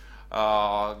that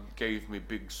gave me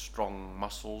big, strong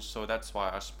muscles, so that's why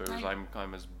I suppose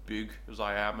I'm as big as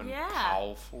I am and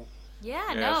powerful.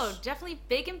 Yeah, Yes. no, definitely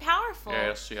big and powerful.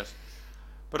 Yes.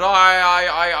 But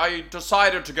I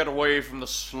decided to get away from the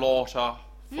slaughter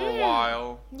for a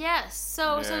while. Yes.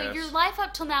 So Yes. your life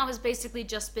up till now has basically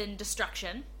just been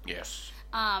destruction. Yes.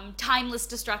 Timeless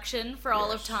destruction for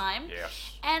all of Yes. time.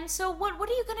 Yes. And so what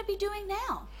are you going to be doing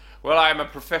now? Well, I'm a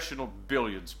professional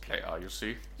billiards player, you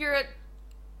see. You're a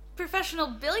professional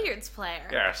billiards player.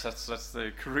 Yes, that's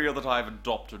the career that I've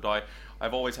adopted.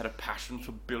 I've always had a passion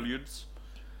for billiards.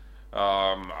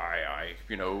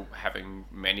 Having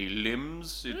many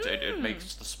limbs, it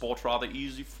makes the sport rather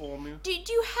easy for me. Do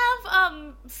you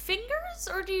have fingers,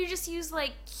 or do you just use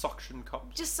like Suction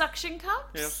cups. just suction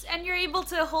cups? Yes. And you're able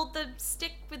to hold the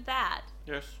stick with that.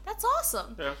 Yes. That's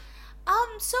awesome. Yes.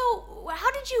 So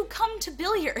how did you come to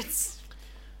billiards?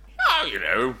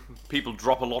 Oh, people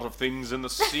drop a lot of things in the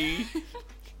sea.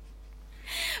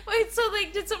 Wait, so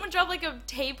like, did someone drop like a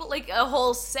table, like a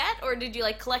whole set, or did you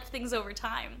like collect things over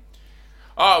time?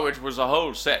 Oh, it was a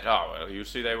whole set. Oh, well, you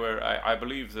see, they were. I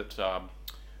believe that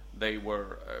they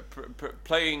were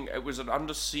playing. It was an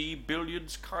undersea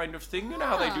billiards kind of thing. You know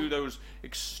how they do those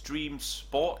extreme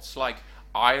sports, like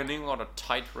ironing on a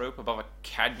tightrope above a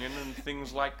canyon and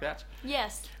things like that.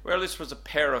 Yes. Well, this was a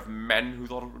pair of men who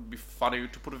thought it would be funny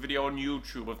to put a video on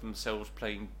YouTube of themselves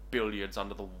playing billiards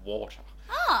under the water.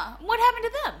 What happened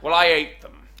to them? Well, I ate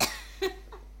them.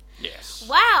 Yes.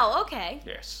 Wow. Okay.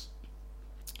 Yes.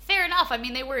 Fair enough. I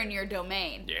mean, they were in your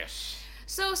domain. Yes.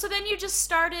 So then you just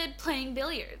started playing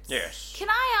billiards. Yes. Can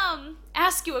I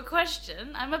ask you a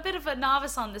question? I'm a bit of a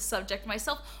novice on this subject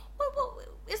myself. What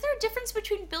is there a difference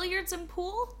between billiards and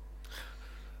pool?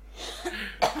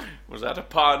 Was that a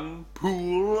pun?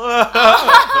 Pool?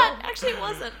 Actually, it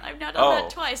wasn't. I've now done Oh. that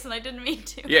twice, and I didn't mean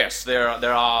to. Yes, there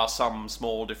are some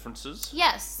small differences.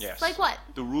 Yes. Yes. Like what?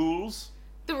 The rules.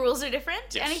 The rules are different?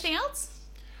 Yes. Anything else?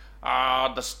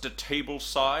 The table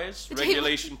size, The table-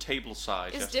 regulation table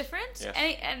size. Is yes. different?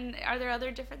 Yes. And are there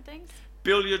other different things?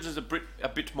 Billiards is a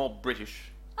bit more British.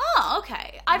 Oh,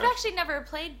 okay. I've Yes. actually never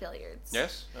played billiards.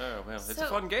 Yes? Oh, well, it's a So-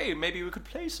 fun game. Maybe we could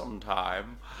play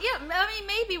sometime. Yeah, I mean,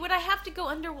 maybe. Would I have to go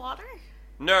underwater?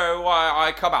 No,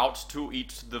 I come out to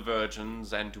eat the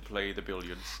virgins and to play the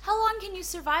billiards. How long can you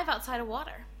survive outside of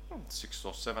water? 6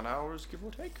 or 7 hours, give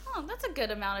or take. Oh, that's a good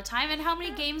amount of time. And how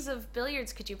many games of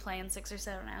billiards could you play in 6 or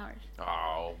 7 hours?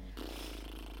 Oh,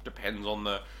 depends on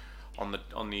the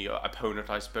opponent,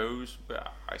 I suppose.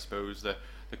 But I suppose the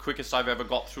quickest I've ever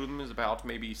got through them is about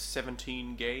maybe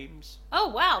 17 games. Oh,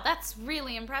 wow, that's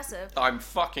really impressive. I'm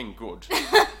fucking good.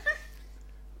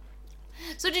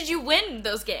 So did you win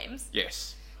those games?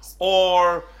 Yes.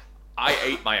 Or I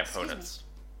ate my opponents.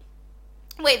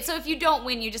 Wait, so if you don't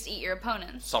win, you just eat your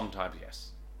opponents? Sometimes,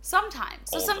 yes. Sometimes.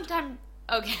 So All the sometimes.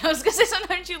 Okay, I was gonna say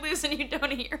sometimes you lose and you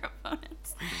don't eat your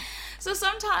opponents. So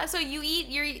sometimes, so you eat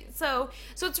your. So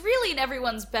it's really in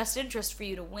everyone's best interest for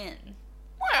you to win.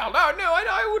 Well, no,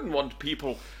 I wouldn't want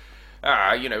people,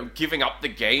 giving up the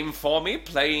game for me,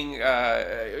 playing,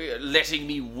 letting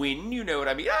me win, you know what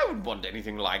I mean? I wouldn't want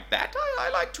anything like that.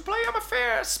 I like to play, I'm a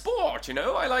fair sport, you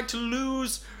know? I like to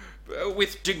lose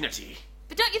with dignity.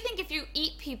 But don't you think if you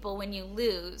eat people when you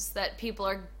lose, that people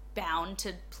are bound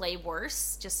to play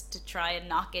worse just to try and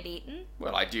not get eaten.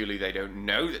 Well, ideally they don't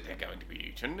know that they're going to be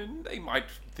eaten, and they might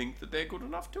think that they're good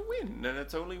enough to win. And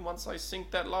it's only once I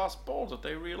sink that last ball that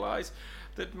they realize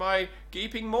that my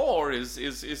gaping maw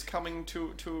is coming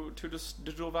to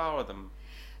devour them.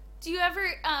 Do you ever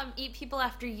eat people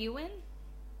after you win?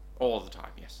 All the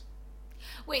time, yes.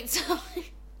 Wait, so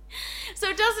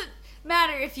it doesn't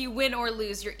matter if you win or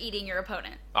lose, you're eating your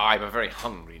opponent. I'm a very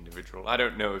hungry individual. I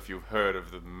don't know if you've heard of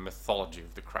the mythology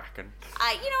of the Kraken.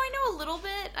 I know a little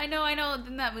bit. I know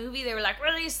in that movie they were like,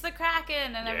 release the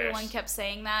Kraken, and everyone kept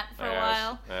saying that for a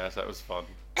while. Yes, that was fun.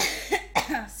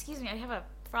 Excuse me, I have a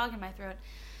frog in my throat.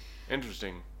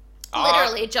 Interesting.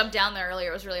 Literally, it jumped down there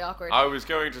earlier. It was really awkward. I was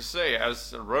going to say,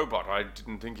 as a robot, I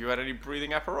didn't think you had any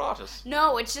breathing apparatus.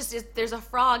 No, it's just there's a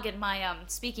frog in my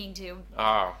speaking tube.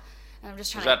 Ah. I'm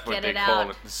just trying Is that to what get they it call out.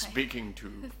 it? The speaking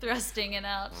tube. Thrusting it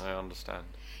out. I understand.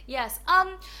 Yes.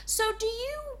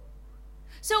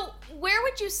 So where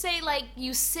would you say, like,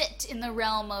 you sit in the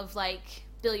realm of, like,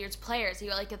 billiards players? Are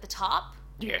you, like, at the top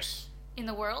Yes. in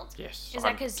the world? Yes. Is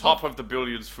I'm that 'cause top of the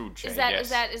billiards food chain. Is that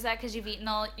yes. is that because you've eaten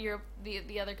all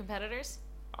the other competitors?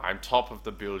 I'm top of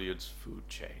the billiards food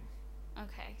chain.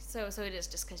 Okay, so it is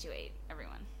just because you ate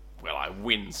everyone. Well, I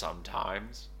win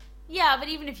sometimes. Yeah, but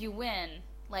even if you win,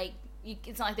 like,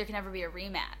 it's not like there can ever be a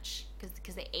rematch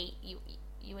because they ate you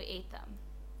ate them.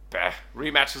 Bah,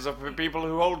 rematches are for people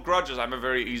who hold grudges. I'm a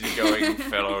very easygoing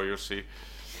fellow, you see.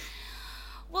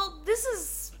 Well, this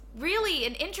is really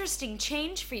an interesting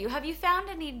change for you. Have you found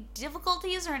any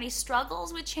difficulties or any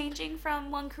struggles with changing from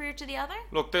one career to the other?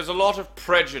 Look, there's a lot of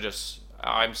prejudice,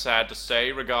 I'm sad to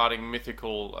say, regarding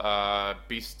mythical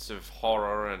beasts of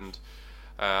horror and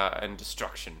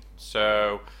destruction.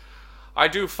 So I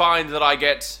do find that I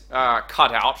get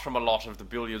cut out from a lot of the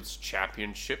billiards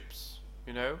championships,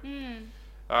 you know?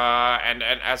 And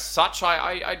as such,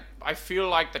 I feel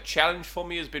like the challenge for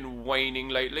me has been waning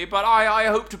lately, but I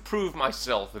hope to prove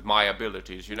myself with my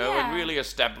abilities, you know, and really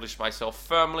establish myself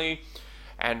firmly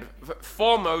and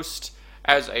foremost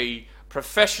as a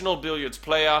professional billiards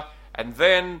player, and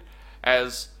then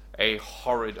as a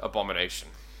horrid abomination.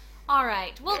 All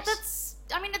right. Well, Yes.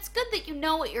 it's good that you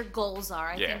know what your goals are.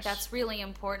 I think Yes. that's really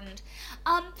important.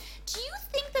 Do you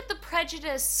think that the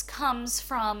prejudice comes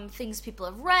from things people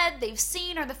have read, they've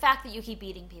seen, or the fact that you keep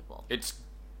eating people? It's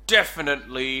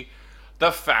definitely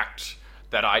the fact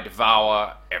that I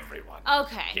devour everyone.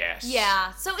 Okay. Yes.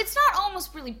 Yeah. So it's not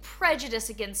almost really prejudice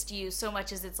against you so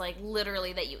much as it's like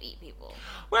literally that you eat people.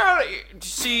 Well,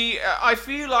 see, I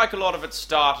feel like a lot of it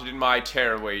started in my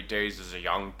tearaway days as a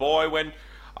young boy when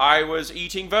I was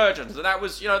eating virgins, and that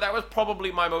was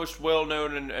probably my most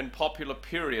well-known and popular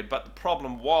period, but the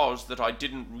problem was that I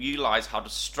didn't realize how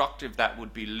destructive that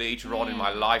would be later on in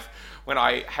my life when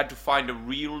I had to find a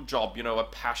real job, a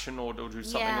passion or do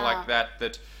something like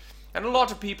that, and a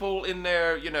lot of people in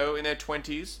their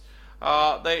 20s,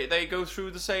 they go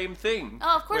through the same thing.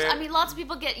 Oh, of course. where- I mean, lots of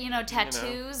people get,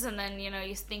 tattoos, and then,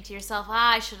 you think to yourself,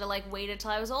 I should have, waited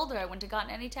till I was older. I wouldn't have gotten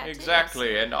any tattoos.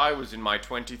 Exactly, and I was in my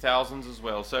 20,000s as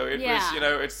well, so it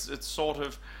was, it's sort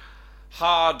of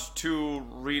hard to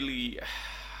really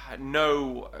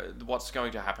know what's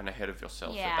going to happen ahead of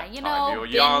yourself at that time. You're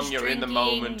young, you're in the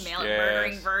moment.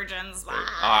 Murdering virgins.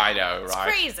 I know, It's right?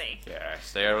 crazy.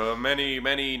 Yes, there are many,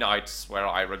 many nights where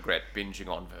I regret binging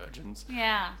on virgins.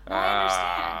 Yeah, no, I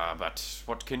understand. But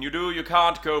what can you do? You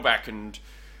can't go back and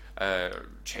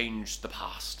change the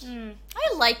past.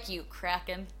 I like you,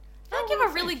 Kraken. I think you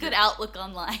have a really good outlook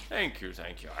on life. Thank you.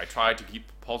 I try to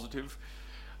keep positive.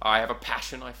 I have a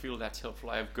passion. I feel that's helpful.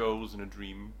 I have goals and a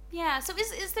dream. Yeah, so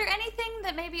is there anything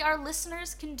that maybe our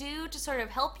listeners can do to sort of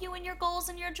help you in your goals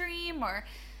and your dream, or...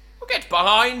 Well, get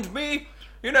behind me.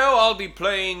 I'll be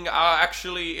playing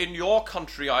actually in your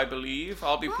country, I believe.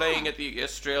 I'll be playing at the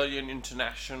Australian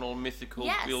International Mythical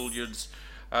Billiards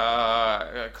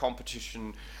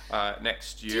competition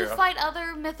next year. Do you fight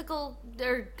other mythical,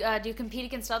 or do you compete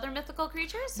against other mythical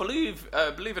creatures? Believe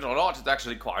it or not, it's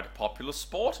actually quite a popular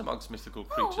sport amongst mythical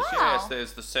creatures. wow. Yes,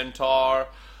 there's the centaur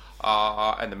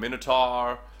and the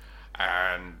minotaur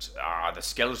and the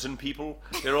skeleton people.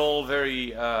 They're all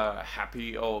very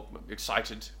happy or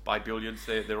excited by billiards.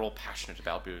 They're all passionate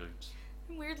about billiards.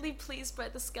 I'm weirdly pleased by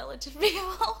the skeleton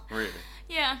people. Really?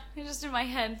 Yeah, they're just in my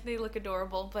head. They look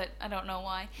adorable, but I don't know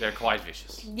why. They're quite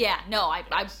vicious. Yeah, no, I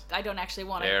don't actually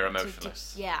want to. They're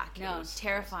emotionless. Yeah, no, Killers.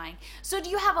 terrifying. So do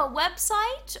you have a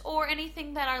website or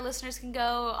anything that our listeners can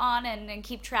go on and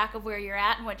keep track of where you're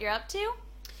at and what you're up to?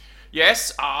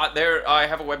 Yes, there I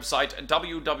have a website,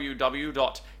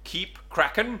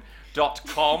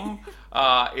 www.keepkraken.com.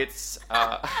 It's It's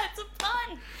a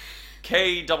pun.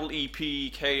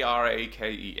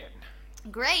 KEEPKRAKEN.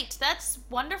 Great, that's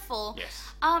wonderful.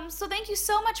 Yes. So thank you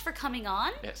so much for coming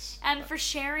on. Yes. And for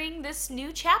sharing this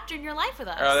new chapter in your life with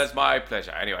us. That's my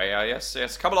pleasure. Anyway,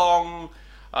 yes, come along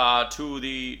to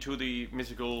the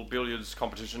musical billiards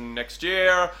competition next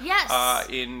year. Yes.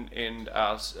 In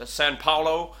San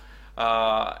Paulo,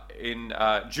 in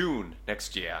June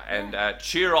next year, and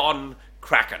cheer on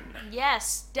Kraken.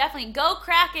 Yes, definitely. Go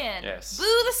Kraken. Yes. Boo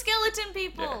the skeleton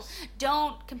people. Yes.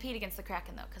 Don't compete against the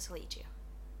Kraken though, because he'll eat you.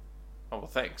 Oh, well,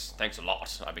 thanks a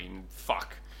lot. I mean,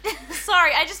 fuck.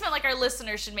 Sorry, I just meant like our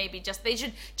listeners should maybe they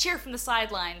should cheer from the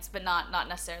sidelines, but not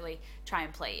necessarily try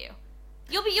and play you.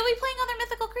 You'll be playing other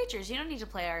mythical creatures. You don't need to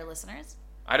play our listeners.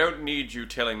 I don't need you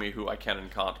telling me who I can and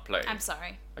can't play. I'm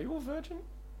sorry. Are you a virgin?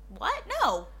 What?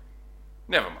 No.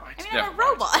 Never mind. I mean, never I'm a mind.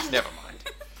 robot. Never mind.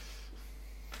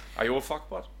 Are you a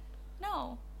fuckbot?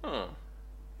 No. Huh.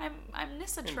 I'm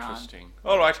Nissatron. Interesting.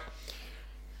 All right.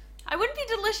 I wouldn't be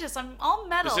delicious. I'm all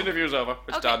metal. This interview's over.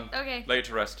 It's Okay, done. okay. Lay it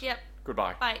to rest. Yep.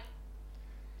 Goodbye. Bye.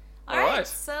 All All right. right.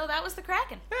 So that was the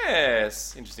Kraken.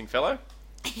 Yes. Interesting fellow.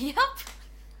 Yep.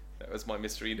 That was my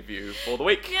mystery interview for the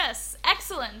week. Yes.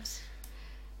 Excellent.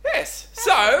 Yes.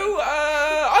 So,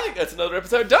 I think that's another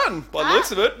episode done by the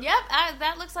looks of it. Yep.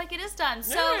 That looks like it is done.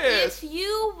 So Yes. if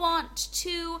you want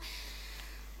to,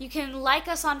 you can like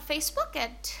us on Facebook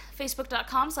at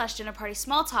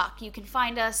facebook.com/dinnerpartysmalltalk. You can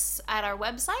find us at our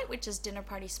website, which is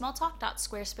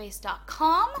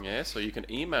dinnerpartysmalltalk.squarespace.com. Yes, or you can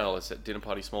email us at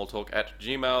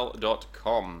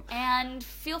dinnerpartysmalltalk@gmail.com. And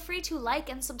feel free to like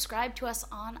and subscribe to us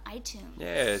on iTunes.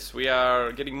 Yes, we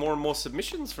are getting more and more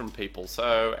submissions from people.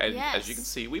 So, and Yes. as you can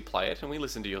see, we play it and we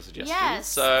listen to your suggestions. Yes.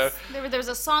 So, there was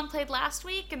a song played last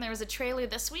week, and there was a trailer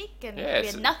this week, and Yes. we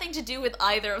had nothing to do with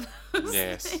either of those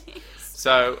yes. things.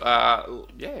 So,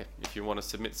 yeah, if you want to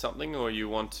submit something or you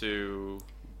want to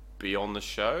be on the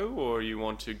show or you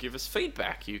want to give us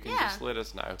feedback, you can Yeah. just let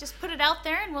us know. Just put it out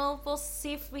there, and we'll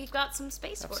see if we've got some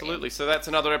space for Absolutely. you. So that's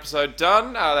another episode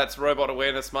done. That's Robot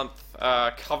Awareness Month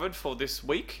covered for this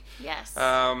week. Yes.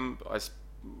 I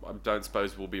don't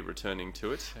suppose we'll be returning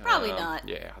to it. Probably not.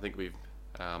 Yeah, I think we've...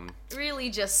 Really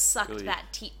just sucked Really- that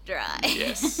teat dry.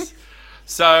 yes.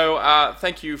 So,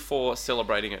 thank you for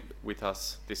celebrating it with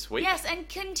us this week. Yes, and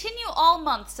continue all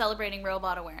month celebrating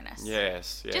robot awareness.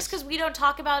 Yes, yes. Just because we don't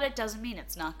talk about it doesn't mean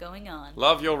it's not going on.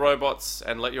 Love your robots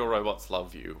and let your robots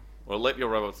love you. Or let your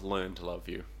robots learn to love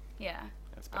you. Yeah.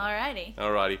 That's better. Alrighty.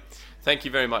 Alrighty. Thank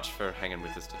you very much for hanging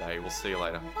with us today. We'll see you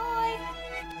later. Bye.